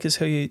space, I think is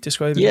how you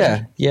describe it.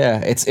 Yeah.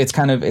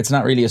 It's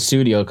not really a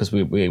studio because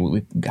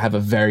we have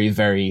a very,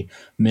 very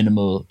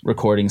minimal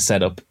recording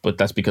setup, but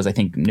that's because I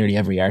think nearly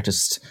every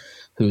artist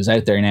who's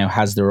out there now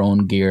has their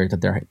own gear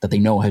that they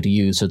know how to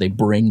use, so they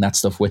bring that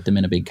stuff with them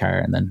in a big car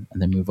and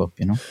then move up,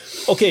 you know.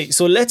 Okay,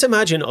 so let's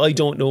imagine I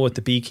don't know what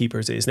the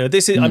Beekeepers is. Now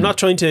this is I'm not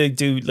trying to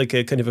do like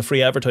a kind of a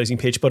free advertising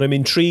pitch, but I'm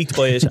intrigued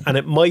by it and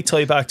it might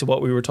tie back to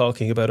what we were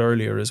talking about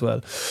earlier as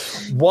well.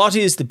 What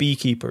is the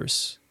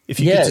Beekeepers? If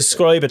you could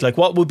describe it, like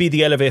what would be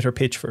the elevator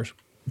pitch for it?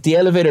 The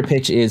elevator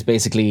pitch is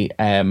basically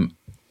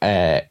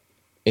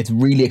it's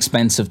really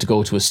expensive to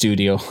go to a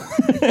studio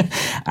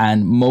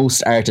and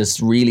most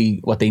artists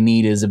really what they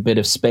need is a bit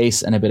of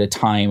space and a bit of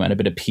time and a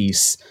bit of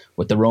peace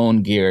with their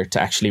own gear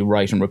to actually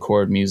write and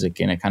record music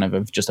in a kind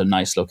of just a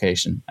nice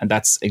location. And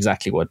that's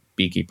exactly what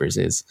Beekeepers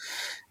is.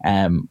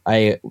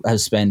 I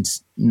have spent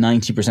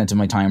 90% of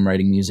my time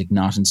writing music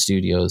not in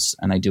studios,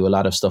 and I do a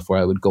lot of stuff where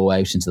I would go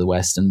out into the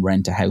West and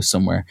rent a house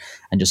somewhere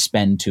and just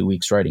spend 2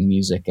 weeks writing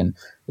music. And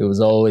it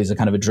was always a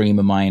kind of a dream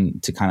of mine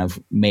to kind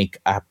of make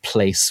a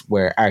place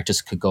where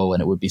artists could go,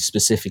 and it would be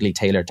specifically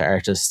tailored to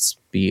artists,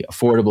 be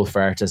affordable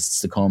for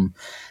artists to come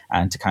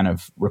and to kind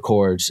of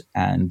record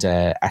and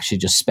actually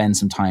just spend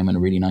some time in a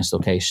really nice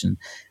location.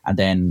 And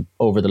then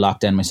over the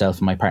lockdown, myself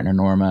and my partner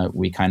Norma,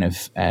 we kind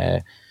of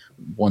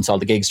once all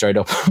the gigs dried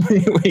up,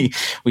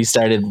 we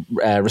started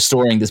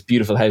restoring this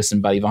beautiful house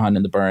in Ballyvaughan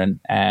in the Burren.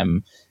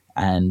 And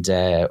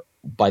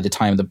by the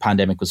time the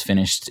pandemic was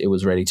finished, it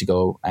was ready to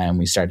go, and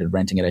we started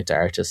renting it out to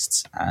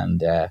artists.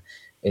 And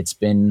it's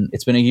been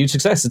a huge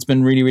success. It's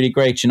been really, really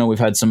great. You know, we've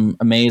had some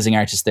amazing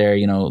artists there.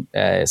 You know,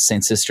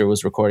 Saint Sister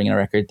was recording a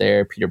record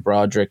there. Peter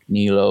Broderick,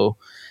 Nilo,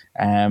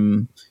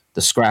 The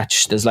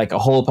Scratch. There's like a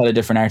whole pile of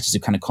different artists who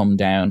kind of come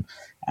down.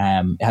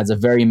 It has a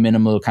very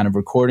minimal kind of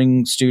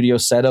recording studio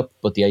setup,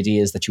 but the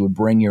idea is that you would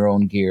bring your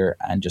own gear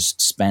and just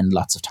spend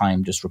lots of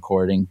time just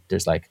recording.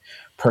 There's like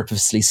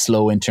purposely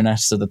slow internet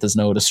so that there's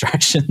no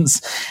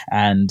distractions,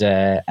 and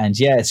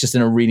yeah, it's just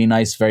in a really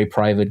nice, very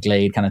private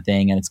glade kind of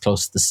thing, and it's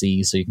close to the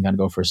sea, so you can kind of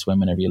go for a swim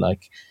whenever you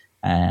like.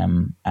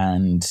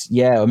 And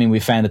yeah, I mean, we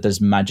found that there's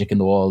magic in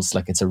the walls.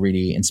 Like, it's a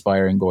really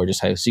inspiring, gorgeous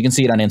house. You can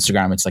see it on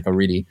Instagram. It's like a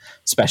really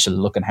special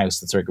looking house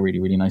that's like really,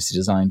 really nicely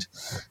designed.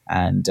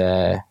 And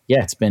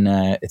yeah, it's been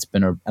an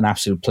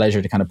absolute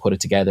pleasure to kind of put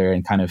it together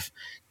and kind of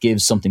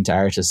give something to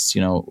artists.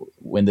 You know,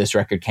 when this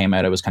record came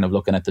out, I was kind of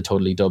looking at the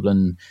Totally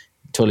Dublin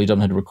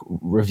had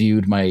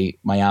reviewed my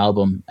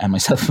album, and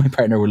myself and my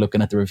partner were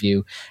looking at the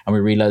review, and we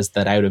realized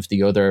that out of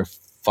the other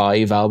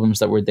 5 albums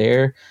that were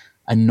there,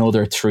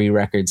 another 3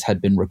 records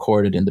had been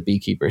recorded in the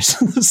Beekeepers.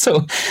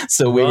 so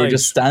we were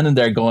just standing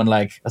there going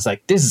like, I was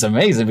like, this is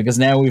amazing, because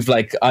now we've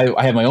like, I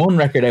have my own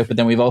record out, but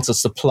then we've also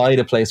supplied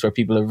a place where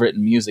people have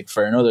written music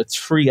for another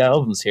 3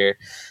 albums here.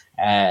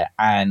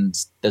 And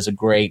there's a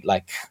great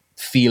like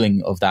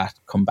feeling of that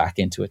come back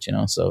into it, you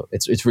know. So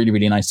it's really,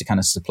 really nice to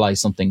kind of supply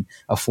something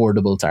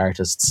affordable to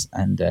artists.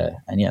 And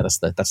yeah, that's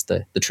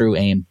the true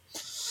aim.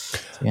 So,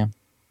 yeah.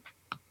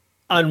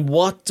 And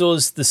what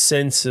does the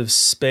sense of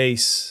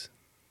space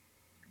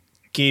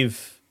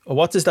give, or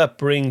what does that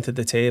bring to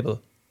the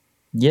table?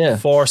 Yeah,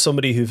 for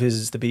somebody who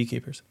visits the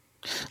Beekeepers?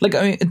 Like,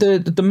 I mean,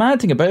 the mad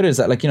thing about it is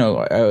that, like, you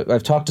know,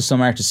 I've talked to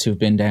some artists who've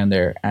been down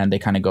there, and they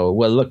kind of go,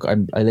 well, look,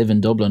 I live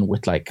in Dublin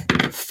with like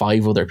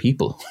 5 other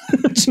people. Do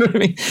you know what I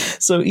mean?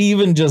 So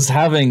even just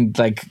having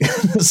like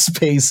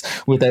space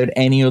without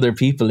any other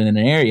people in an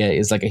area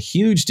is like a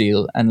huge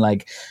deal, and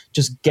like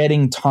just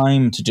getting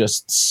time to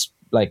just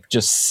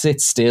sit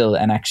still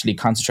and actually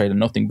concentrate on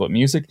nothing but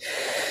music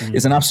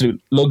is an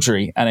absolute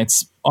luxury. And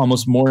it's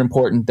almost more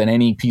important than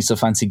any piece of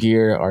fancy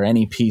gear or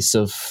any piece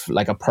of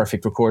like a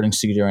perfect recording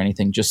studio or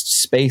anything.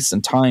 Just space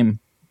and time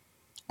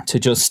to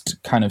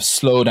just kind of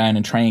slow down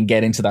and try and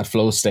get into that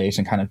flow state,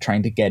 and kind of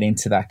trying to get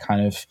into that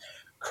kind of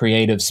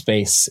creative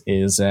space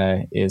is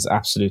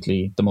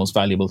absolutely the most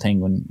valuable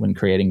thing when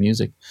creating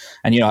music.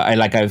 And, you know,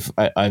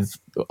 I've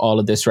all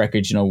of this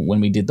record, you know,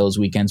 when we did those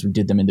weekends, we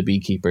did them in the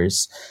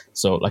Beekeepers.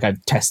 So like,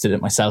 I've tested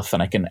it myself,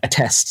 and I can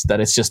attest that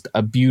it's just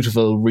a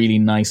beautiful, really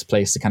nice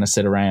place to kind of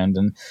sit around,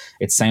 and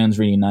it sounds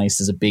really nice.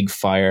 There's a big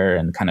fire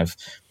and kind of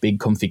big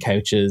comfy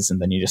couches,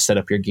 and then you just set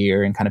up your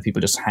gear and kind of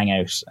people just hang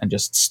out, and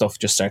just stuff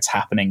just starts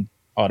happening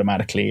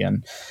automatically,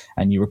 and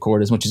you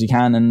record as much as you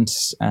can, and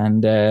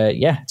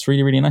yeah, it's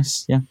really, really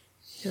nice. Yeah,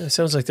 it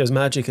sounds like there's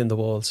magic in the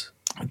walls.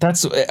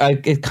 That's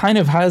it kind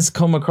of has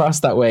come across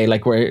that way,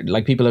 like where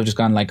like people have just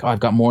gone like, oh, I've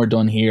got more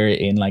done here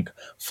in like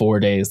 4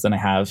 days than I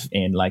have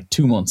in like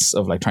 2 months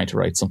of like trying to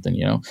write something,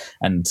 you know.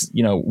 And,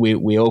 you know,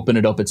 we open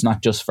it up. It's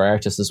not just for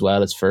artists as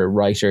well. It's for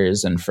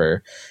writers and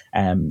for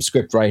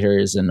script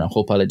writers and a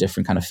whole pile of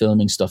different kind of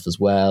filming stuff as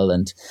well.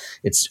 And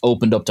it's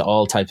opened up to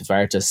all types of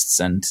artists,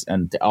 and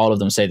all of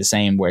them say the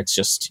same, where it's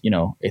just, you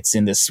know, it's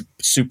in this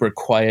super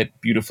quiet,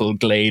 beautiful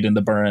glade in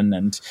the Burren,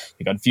 and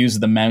you got views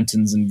of the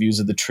mountains and views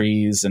of the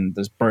trees, and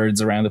there's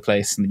birds around the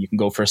place, and you can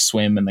go for a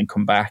swim and then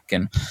come back,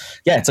 and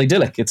yeah, it's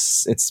idyllic.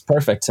 It's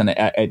perfect, and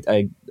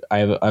I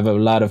have a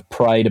lot of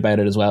pride about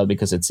it as well,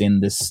 because it's in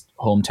this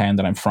hometown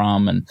that I'm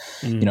from, and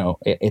you know,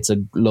 it's a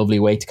lovely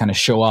way to kind of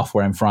show off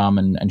where I'm from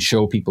and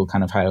show people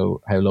kind of how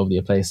lovely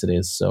a place it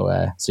is. So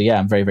yeah,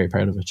 I'm very, very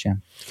proud of it. Yeah.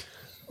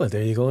 Well,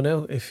 there you go.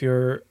 Now, if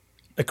you're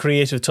a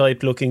creative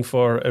type looking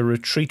for a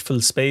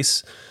retreatful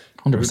space.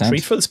 100%.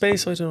 Retreatful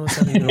space? I don't know, is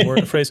that even a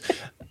word or phrase?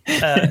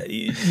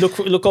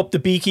 Look up the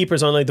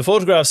beekeepers online. The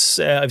photographs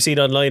I've seen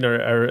online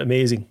are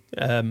amazing.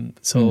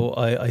 So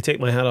I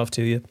take my hat off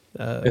to you.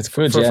 It's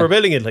good, for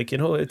building it. Like, you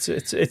know, it's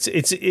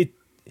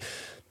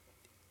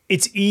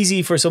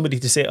easy for somebody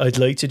to say I'd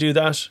like to do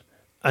that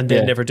and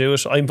then never do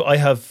it. I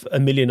have a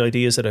million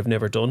ideas that I've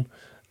never done.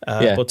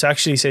 But to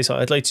actually say, so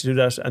I'd like to do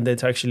that, and then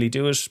to actually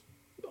do it,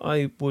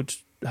 I would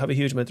have a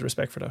huge amount of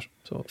respect for that.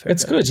 So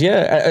it's good,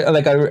 yeah.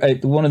 I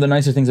one of the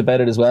nicer things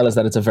about it as well is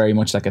that it's a very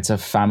much like it's a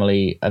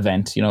family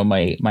event. You know,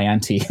 my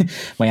auntie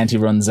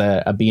runs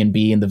a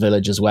B&B in the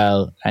village as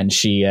well, and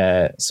she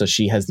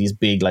has these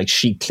big like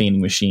sheet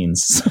cleaning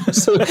machines.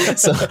 So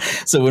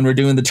when we're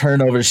doing the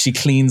turnovers, she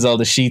cleans all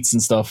the sheets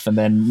and stuff, and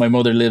then my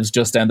mother lives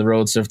just down the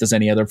road, so if there's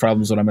any other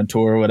problems when I'm on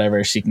tour or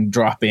whatever, she can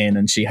drop in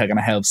and she kind of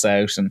helps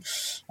out. And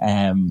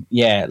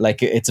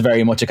like it's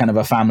very much a kind of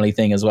a family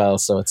thing as well.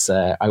 So it's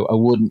I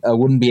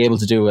wouldn't be able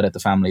to do it at the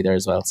family there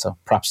as well. So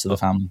props to the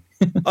family.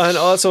 And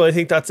also, I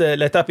think that's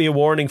let that be a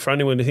warning for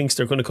anyone who thinks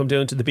they're going to come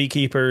down to the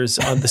beekeepers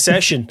on the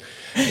session.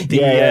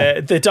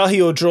 The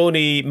Daithí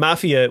O'Droney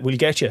mafia will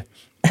get you.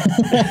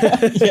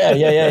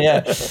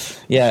 Yeah.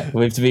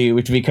 We have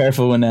to be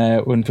careful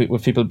when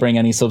people bring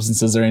any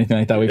substances or anything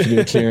like that. We have to do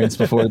a clearance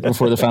before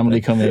the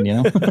family come in.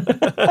 You know.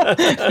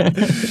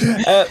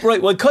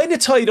 Right. Well, kind of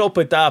tied up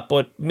with that,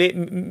 but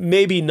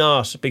maybe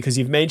not, because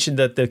you've mentioned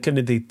that the kind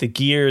of the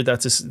gear,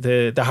 that's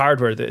the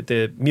hardware,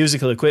 the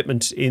musical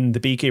equipment in the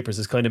beekeepers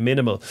is kind of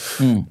minimal.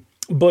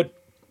 But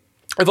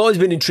I've always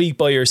been intrigued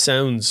by your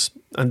sounds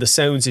and the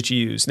sounds that you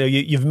use. Now,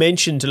 you've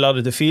mentioned a lot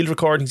of the field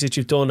recordings that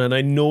you've done, and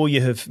I know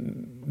you have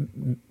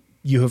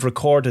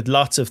recorded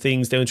lots of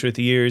things down through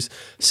the years,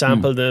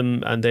 sampled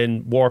them, and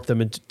then warped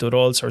them and done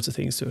all sorts of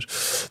things to it.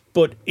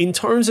 But in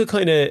terms of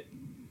kind of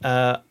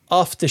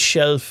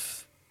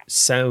off-the-shelf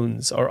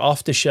sounds or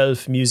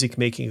off-the-shelf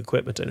music-making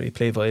equipment, I know you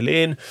play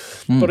violin,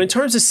 but in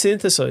terms of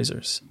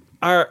synthesizers,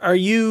 are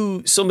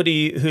you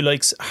somebody who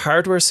likes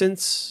hardware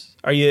synths?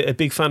 Are you a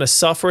big fan of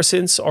software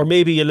synths, or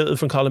maybe a little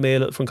from column A, a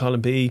little from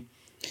column B,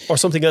 or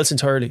something else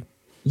entirely?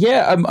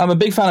 Yeah, I'm a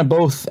big fan of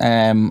both.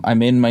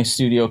 I'm in my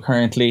studio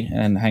currently,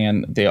 and hang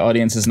on, the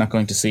audience is not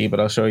going to see,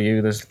 but I'll show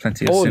you. There's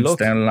plenty of synths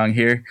down along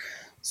here.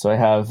 So I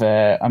have,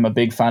 I'm a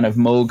big fan of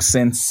Moog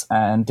synths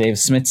and Dave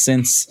Smith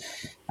synths.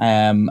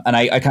 And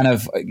I kind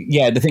of,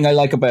 the thing I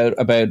like about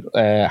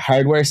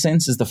hardware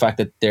synths is the fact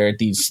that they're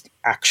these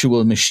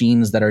actual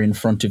machines that are in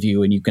front of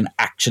you, and you can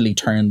actually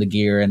turn the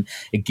gear, and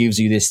it gives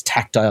you this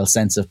tactile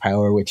sense of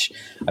power, which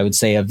I would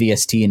say a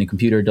VST in a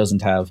computer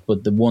doesn't have.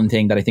 But the one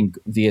thing that I think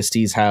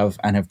VSTs have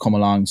and have come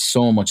along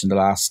so much in the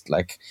last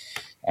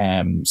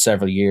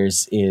several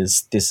years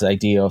is this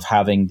idea of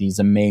having these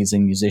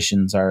amazing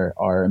musicians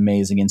or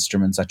amazing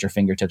instruments at your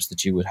fingertips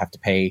that you would have to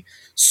pay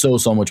so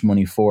much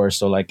money for.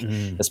 So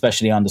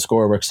especially on the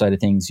scorework side of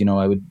things, you know,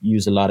 I would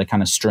use a lot of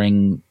kind of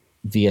string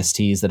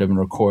VSTs that have been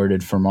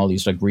recorded from all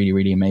these like really,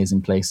 really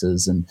amazing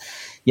places. And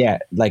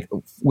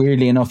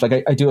weirdly enough,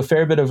 I do a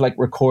fair bit of like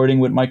recording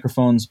with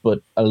microphones, but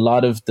a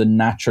lot of the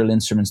natural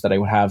instruments that I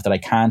would have that I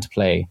can't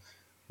play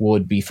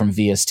would be from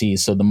VSTs.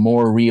 So the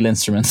more real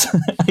instruments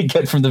I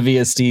get from the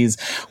VSTs,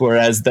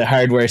 whereas the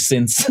hardware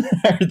synths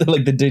are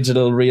the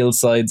digital real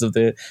sides of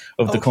the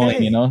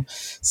coin, you know?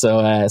 So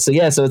it's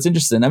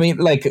interesting. I mean,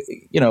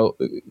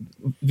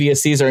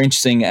 VSTs are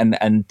interesting,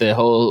 and the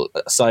whole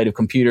side of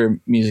computer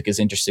music is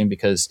interesting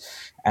because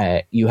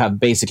you have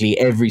basically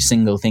every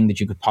single thing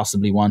that you could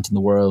possibly want in the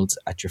world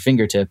at your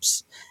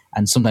fingertips.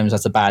 And sometimes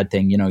that's a bad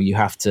thing. You know, you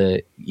have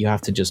to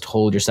just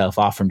hold yourself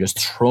off from just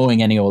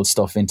throwing any old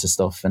stuff into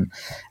stuff. And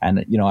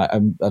you know,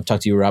 I've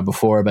talked to you, Rob,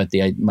 before about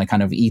my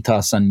kind of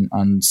ethos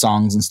on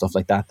songs and stuff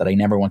like that I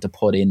never want to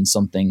put in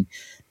something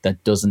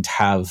that doesn't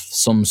have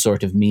some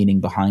sort of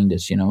meaning behind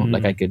it. You know,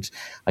 like I could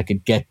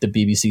get the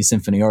BBC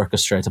Symphony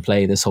Orchestra to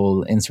play this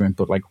whole instrument,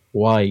 but like,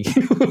 why?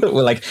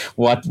 Well,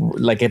 what?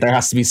 There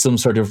has to be some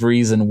sort of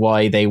reason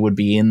why they would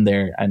be in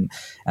there, and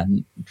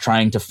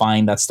trying to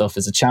find that stuff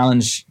is a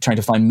challenge. Trying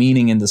to find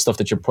meaning in the stuff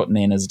that you're putting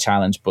in is a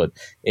challenge, but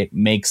it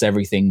makes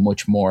everything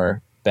much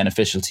more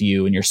beneficial to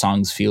you, and your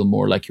songs feel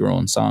more like your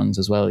own songs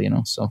as well, you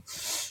know. So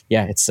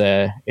it's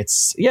a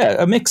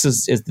mix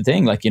is the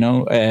thing. Like, you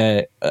know,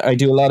 I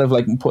do a lot of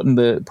like putting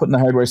the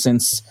hardware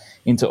synths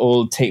into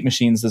old tape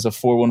machines. There's a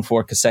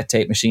 414 cassette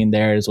tape machine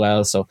there as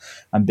well, so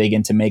I'm big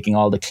into making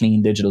all the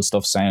clean digital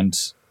stuff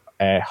sound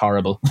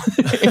horrible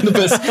in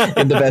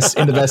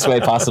the best way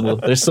possible.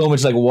 There's so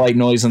much like white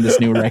noise on this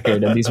new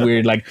record, and these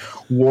weird like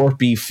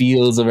warpy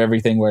feels of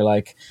everything where,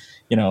 like,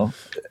 you know,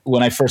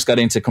 when I first got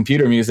into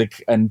computer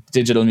music and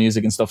digital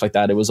music and stuff like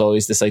that, it was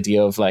always this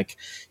idea of like,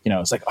 you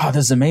know, it's like, oh,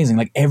 this is amazing.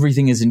 Like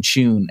everything is in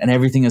tune and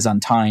everything is on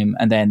time.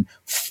 And then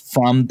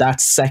from that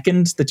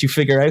second that you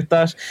figure out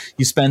that,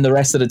 you spend the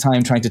rest of the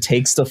time trying to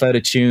take stuff out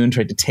of tune,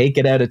 trying to take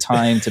it out of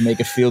time to make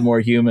it feel more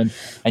human.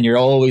 And you're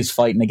always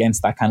fighting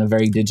against that kind of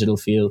very digital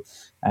feel.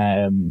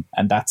 And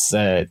that's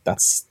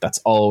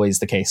always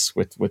the case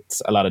with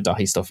a lot of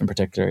Daithí stuff in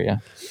particular. Yeah.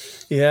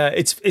 Yeah.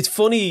 It's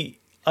funny.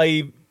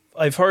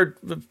 I've heard,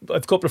 I've a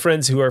couple of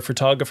friends who are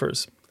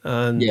photographers,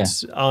 and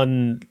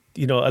on,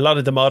 you know, a lot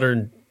of the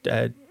modern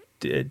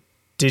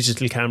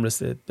digital cameras,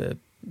 the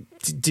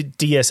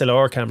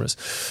DSLR cameras.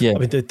 I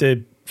mean,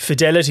 the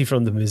fidelity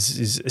from them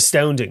is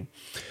astounding.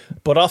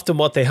 But often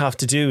what they have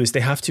to do is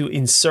they have to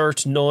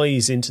insert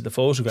noise into the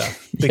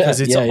photograph because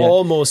it's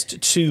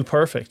almost too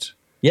perfect.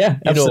 Yeah,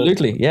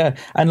 absolutely. Yeah.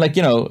 And like,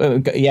 you know,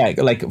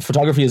 like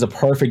photography is a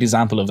perfect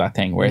example of that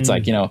thing where it's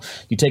like, you know,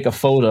 you take a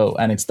photo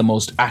and it's the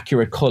most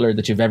accurate color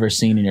that you've ever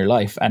seen in your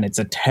life. And it's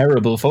a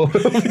terrible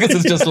photo because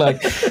it's just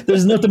like,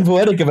 there's nothing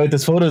poetic about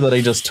this photo that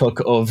I just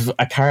took of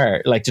a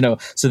car. Like, you know,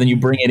 so then you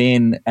bring it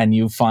in and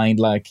you find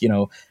like, you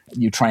know,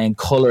 you try and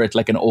color it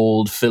like an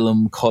old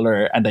film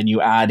color, and then you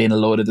add in a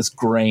load of this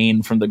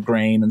grain from the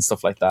grain and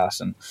stuff like that.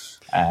 And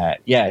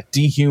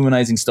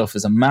dehumanizing stuff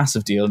is a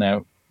massive deal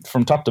now,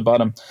 from top to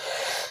bottom.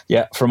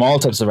 Yeah, from all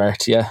types of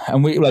art. Yeah.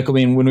 And we, like, I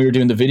mean, when we were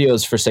doing the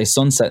videos for, say,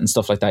 Sunset and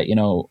stuff like that, you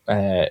know,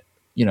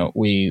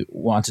 we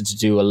wanted to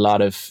do a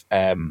lot of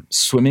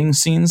swimming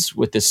scenes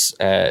with this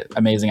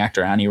amazing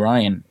actor, Annie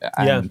Ryan.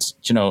 And,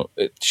 you know,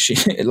 she,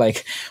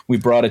 like, we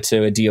brought it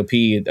to a DOP,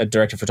 a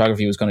director of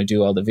photography, who was going to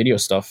do all the video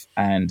stuff.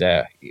 And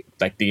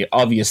like the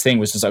obvious thing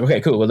was just like,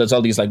 okay, cool. Well, there's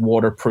all these like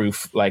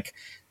waterproof, like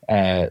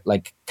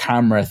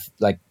camera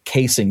like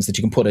casings that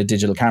you can put a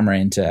digital camera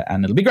into,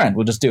 and it'll be grand,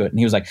 we'll just do it. And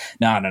he was like,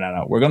 no,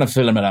 we're going to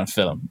film it on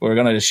film, we're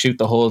going to shoot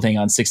the whole thing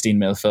on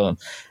 16mm film.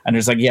 And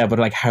it's like, yeah, but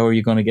like, how are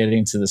you going to get it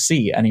into the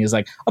sea? And he was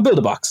like, I'll build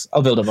a box.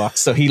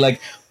 So he like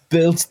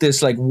built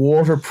this like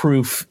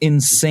waterproof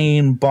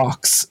insane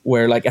box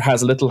where like it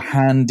has a little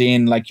hand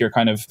in, like you're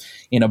kind of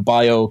in a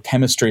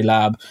biochemistry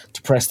lab,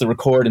 to press the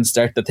record and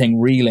start the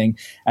thing reeling.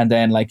 And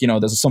then like, you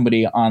know, there's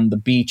somebody on the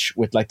beach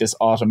with like this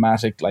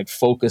automatic like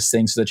focus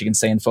thing so that you can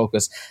stay in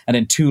focus. And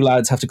then two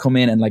lads have to come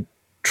in and like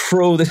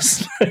throw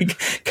this like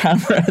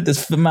camera,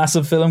 this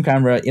massive film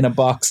camera in a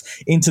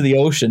box into the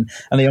ocean,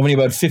 and they have only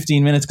about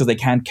 15 minutes because they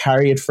can't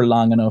carry it for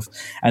long enough.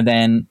 And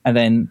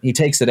then he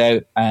takes it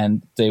out,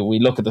 and we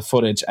look at the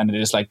footage, and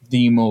it is like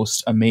the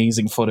most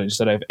amazing footage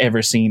that I've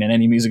ever seen in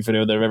any music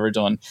video that I've ever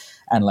done.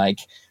 And like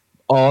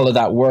all of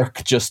that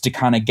work just to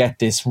kind of get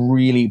this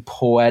really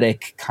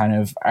poetic kind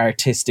of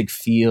artistic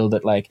feel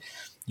that like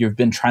you've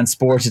been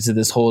transported to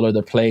this whole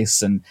other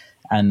place, and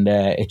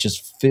it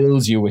just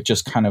fills you with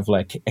just kind of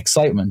like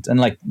excitement. And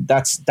like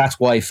that's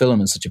why film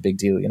is such a big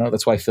deal, you know.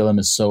 That's why film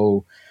is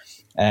so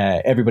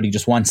everybody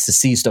just wants to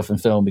see stuff in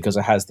film, because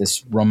it has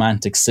this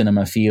romantic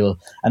cinema feel.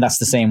 And that's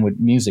the same with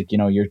music, you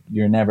know.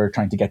 You're never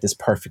trying to get this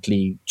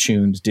perfectly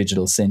tuned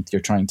digital synth. You're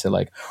trying to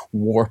like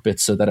warp it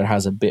so that it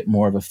has a bit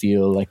more of a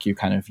feel like you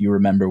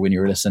remember when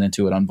you were listening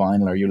to it on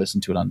vinyl or you listen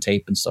to it on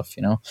tape and stuff,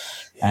 you know.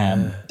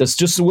 There's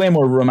just way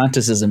more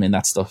romanticism in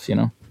that stuff, you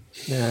know.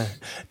 Yeah,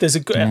 there's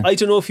I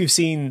don't know if you've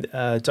seen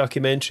a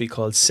documentary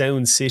called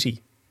Sound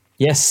City.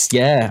 Yes,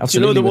 yeah, absolutely. Do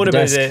you know the one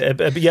about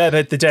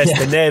the desk,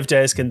 Yeah. the Nev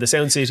desk, and the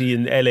Sound City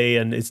in LA,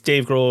 and it's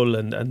Dave Grohl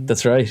and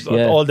that's right.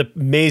 Yeah, all the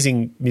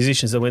amazing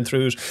musicians that went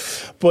through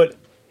it. But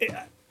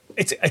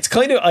it's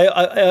kind of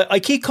I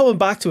keep coming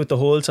back to it the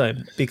whole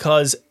time,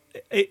 because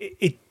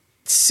it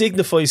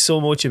signifies so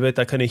much about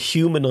that kind of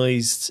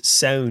humanized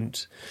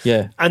sound.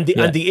 Yeah, and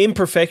the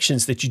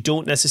imperfections that you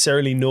don't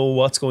necessarily know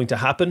what's going to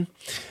happen.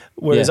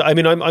 Whereas, I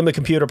mean, I'm a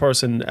computer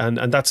person,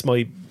 and that's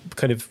my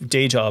kind of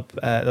day job.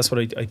 That's what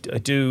I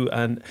do.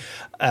 And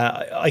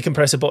I can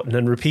press a button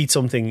and repeat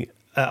something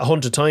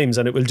 100 times,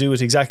 and it will do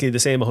it exactly the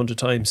same 100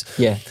 times.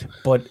 Yeah.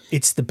 But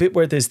it's the bit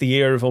where there's the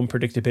air of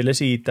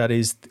unpredictability that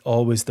is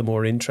always the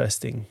more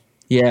interesting.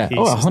 Yeah. Piece,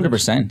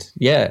 100%.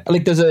 Yeah.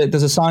 Like there's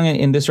a song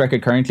in this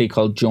record currently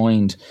called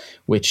Joined,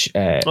 which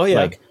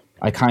like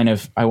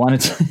I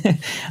wanted to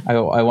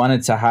I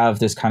wanted to have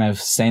this kind of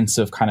sense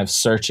of kind of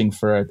searching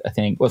for a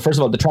thing. Well, first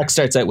of all, the track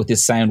starts out with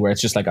this sound where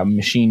it's just like a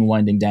machine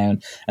winding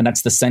down, and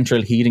that's the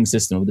central heating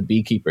system of the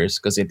beekeepers,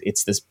 because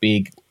it's this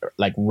big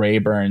like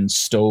Rayburn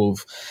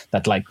stove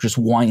that like just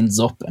winds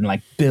up and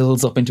like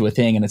builds up into a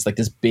thing, and it's like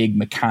this big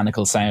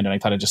mechanical sound, and I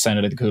thought it just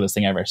sounded like the coolest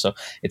thing ever. So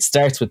it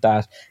starts with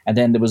that, and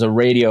then there was a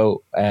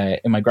radio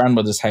in my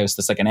grandmother's house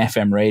that's like an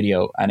FM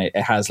radio, and it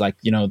has like,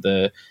 you know,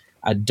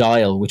 a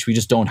dial, which we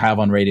just don't have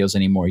on radios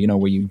anymore, you know,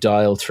 where you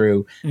dial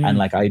through. And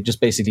like I just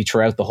basically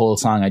throughout the whole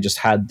song I just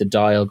had the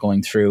dial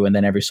going through, and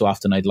then every so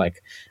often I'd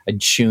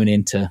tune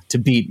into to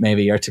Beat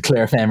maybe, or to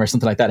Claire FM or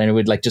something like that, and it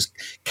would like just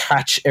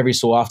catch every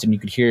so often. You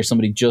could hear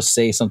somebody just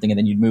say something, and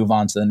then you'd move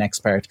on to the next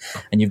part,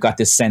 and you've got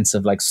this sense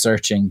of like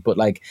searching. But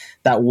like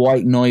that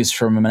white noise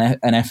from an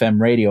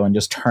FM radio and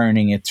just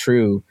turning it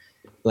through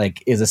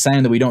like is a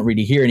sound that we don't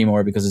really hear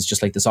anymore, because it's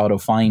just like this auto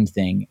find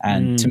thing.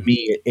 And to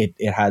me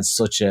it has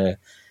such a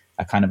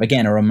kind of,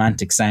 again, a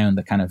romantic sound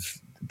that kind of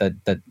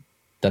that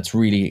that's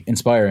really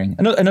inspiring.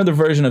 Another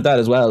version of that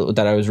as well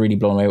that I was really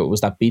blown away with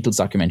was that Beatles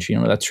documentary,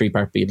 that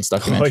 3-part Beatles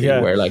documentary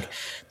where like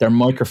their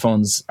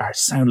microphones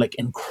sound like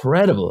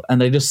incredible, and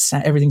they just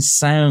everything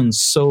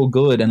sounds so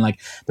good, and like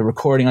they're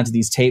recording onto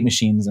these tape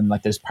machines, and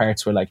like there's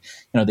parts where like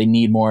they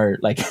need more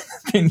like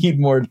they need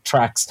more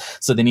tracks,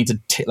 so they need to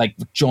like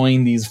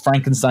join these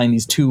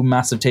two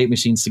massive tape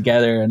machines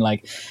together, and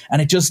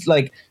it just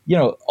like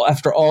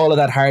after all of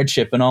that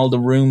hardship and all the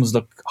rooms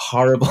look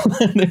horrible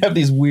and they have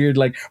these weird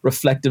like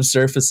reflective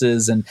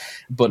surfaces,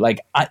 but like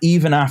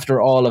even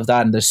after all of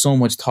that, and there's so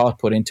much thought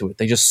put into it,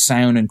 they just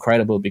sound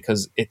incredible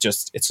because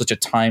it's such a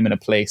time and a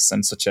place,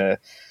 and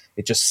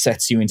it just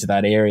sets you into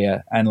that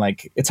area. And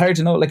like it's hard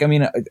to know, like I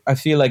mean I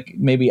feel like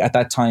maybe at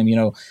that time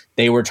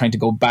they were trying to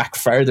go back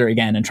farther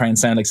again and try and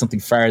sound like something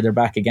farther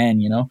back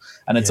again,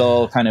 and it's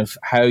all kind of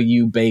how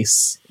you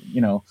base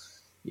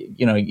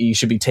you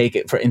should be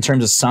taking for in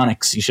terms of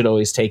sonics. You should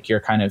always take your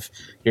kind of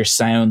your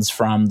sounds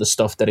from the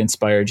stuff that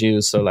inspired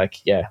you. So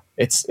like, yeah,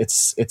 it's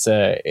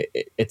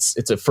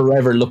a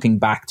forever looking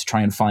back to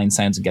try and find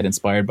sounds and get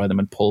inspired by them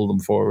and pull them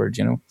forward.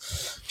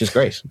 Which is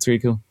great. It's really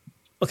cool.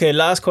 Okay,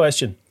 last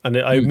question, and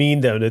I mean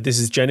though that this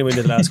is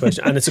genuinely the last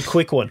question, and it's a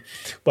quick one.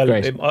 Well,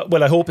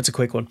 I hope it's a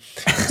quick one.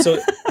 So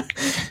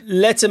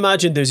let's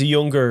imagine there's a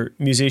younger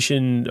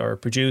musician or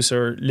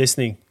producer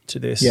listening to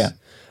this,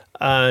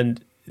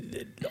 and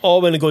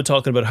all well and good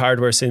talking about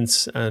hardware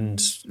synths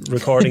and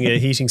recording a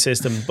heating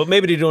system, but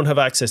maybe they don't have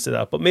access to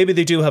that. But maybe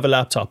they do have a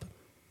laptop.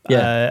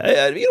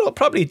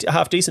 Probably a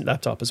half decent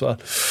laptop as well.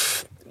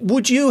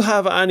 Would you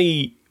have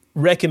any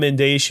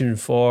recommendation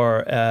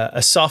for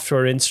a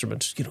software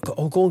instrument?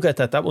 Go and get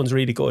that. That one's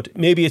really good.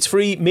 Maybe it's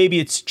free. Maybe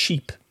it's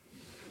cheap.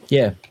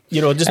 Yeah.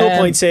 There's no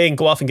point saying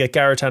go off and get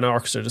Garatan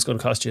Orchestra. That's going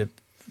to cost you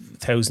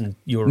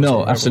 €1,000.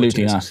 No,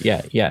 absolutely not.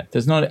 Yeah.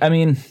 There's not. I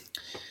mean.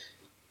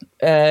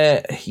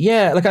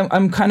 Like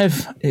I'm kind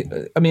of,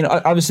 I mean,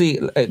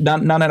 obviously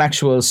not an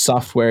actual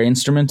software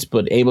instrument,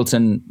 but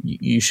Ableton,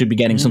 you should be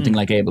getting something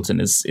like Ableton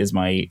is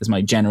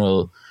my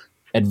general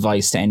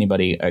advice to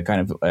anybody.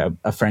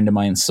 A friend of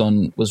mine's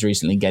son was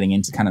recently getting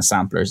into kind of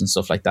samplers and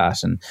stuff like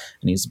that, and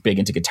he's big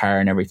into guitar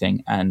and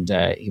everything, and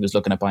he was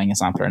looking at buying a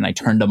sampler, and I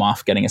turned him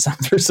off getting a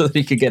sampler so that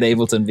he could get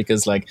Ableton,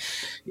 because like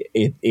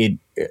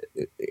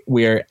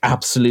we're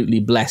absolutely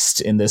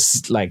blessed in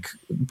this like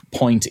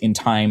point in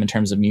time in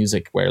terms of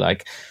music where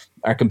like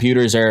our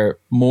computers are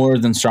more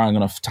than strong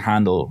enough to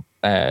handle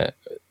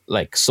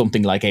like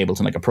something like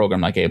Ableton, like a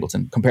program like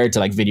Ableton, compared to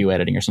like video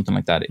editing or something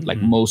like that. Like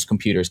most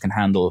computers can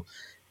handle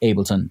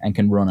Ableton and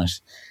can run it,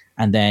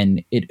 and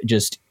then it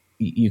just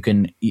you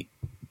can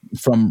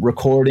from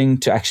recording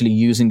to actually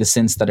using the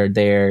synths that are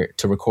there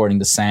to recording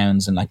the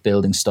sounds and like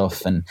building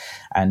stuff and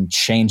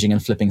changing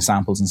and flipping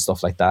samples and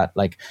stuff like that.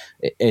 Like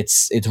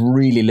it's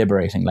really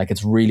liberating. Like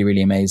it's really,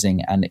 really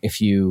amazing. And if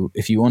you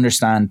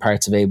understand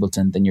parts of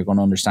Ableton, then you're going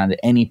to understand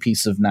that any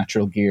piece of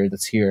natural gear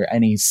that's here,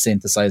 any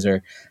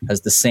synthesizer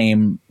has the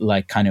same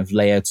like kind of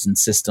layouts and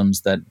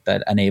systems that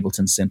an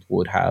Ableton synth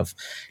would have.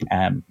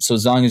 So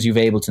as long as you've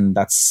Ableton,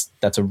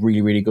 that's a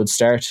really, really good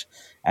start.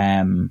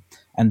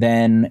 And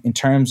then in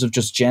terms of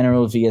just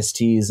general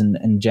VSTs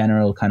and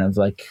general kind of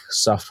like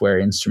software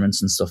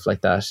instruments and stuff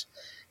like that,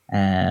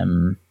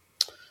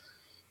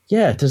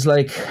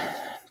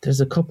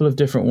 there's a couple of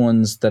different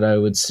ones that I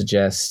would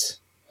suggest.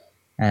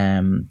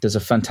 There's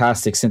a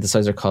fantastic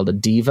synthesizer called a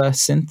Diva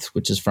synth,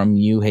 which is from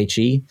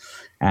UHE,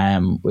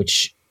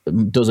 which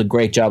does a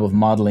great job of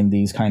modeling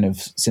these kind of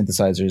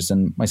synthesizers.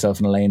 And myself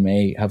and Elaine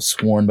May have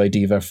sworn by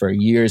Diva for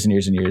years and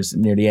years and years.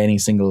 Nearly any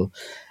single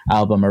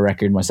album or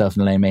record myself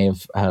and Elaine May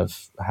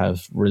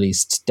have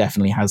released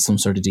definitely has some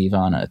sort of Diva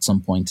on it at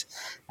some point.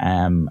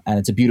 And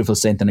it's a beautiful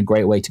synth and a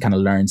great way to kind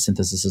of learn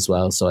synthesis as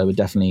well. So I would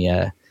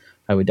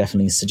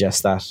definitely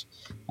suggest that.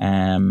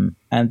 And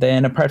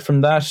then apart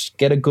from that,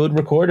 get a good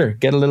recorder,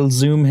 get a little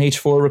Zoom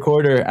H4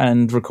 recorder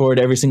and record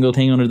every single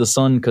thing under the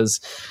sun, because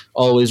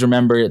always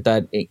remember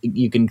that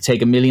you can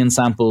take a million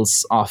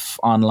samples off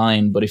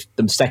online, but if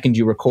the second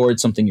you record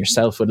something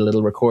yourself with a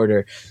little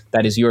recorder,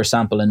 that is your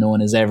sample and no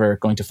one is ever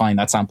going to find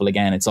that sample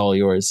again. It's all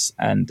yours.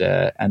 And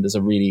there's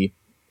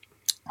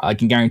I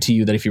can guarantee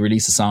you that if you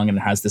release a song and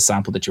it has this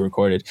sample that you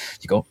recorded,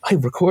 you go, I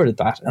recorded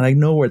that and I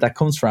know where that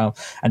comes from.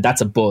 And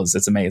that's a buzz.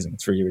 It's amazing.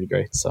 It's really, really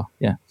great. So,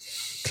 yeah.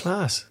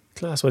 Class.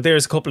 Well,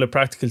 there's a couple of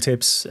practical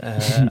tips.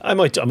 I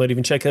might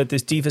even check out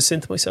this Diva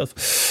synth myself.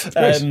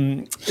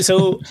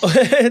 So,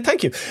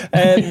 thank you.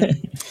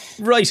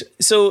 Right.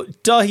 So,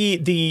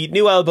 Daithí, the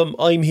new album,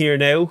 I'm Here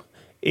Now,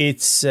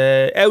 it's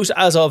out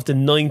as of the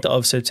 9th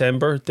of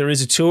September. There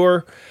is a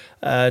tour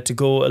to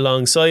go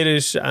alongside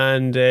it,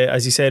 and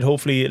as you said,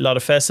 hopefully a lot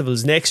of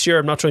festivals next year.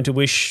 I'm not trying to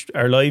wish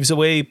our lives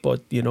away,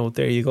 but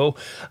there you go.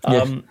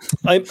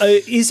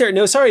 Is there,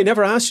 no, sorry, I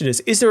never asked you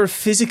this, is there a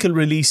physical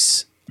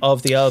release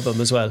of the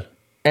album as well?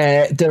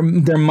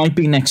 There might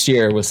be next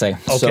year, we'll say.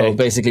 Okay. So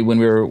basically,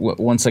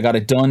 once I got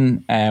it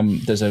done,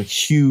 there's a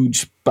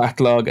huge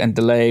backlog and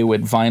delay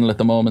with vinyl at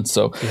the moment,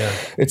 so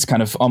it's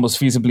kind of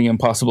almost feasibly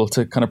impossible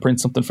to kind of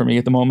print something for me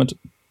at the moment.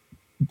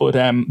 But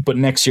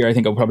next year I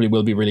think I probably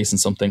will be releasing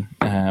something.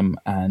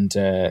 And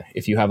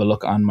if you have a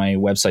look on my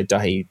website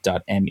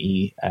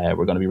daithí.me,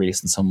 we're going to be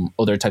releasing some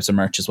other types of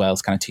merch as well.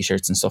 It's kind of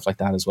t-shirts and stuff like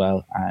that as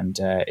well. And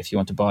if you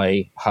want to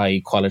buy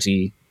high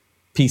quality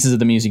pieces of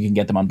the music, you can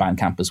get them on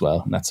Bandcamp as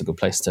well. And that's a good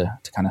place to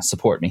kind of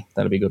support me.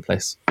 That'll be a good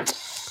place.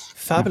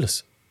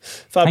 Fabulous.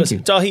 Fabulous.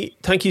 Daithí,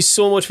 thank you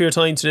so much for your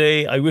time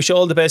today. I wish you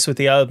all the best with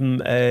the album.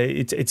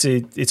 It's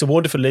a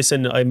wonderful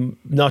listen. I'm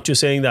not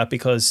just saying that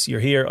because you're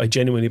here. I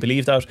genuinely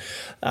believe that.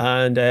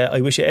 And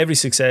I wish you every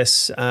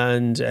success.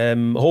 And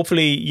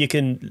hopefully you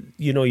can,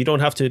 you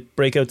don't have to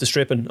break out the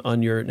stripping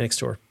on your next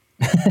tour.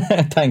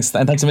 Thanks.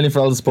 And thanks a million for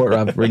all the support,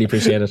 Rob. Really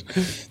appreciate it.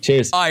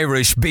 Cheers.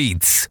 Irish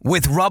Beats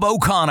with Rob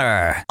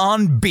O'Connor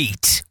on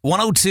Beat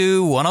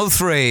 102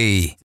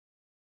 103.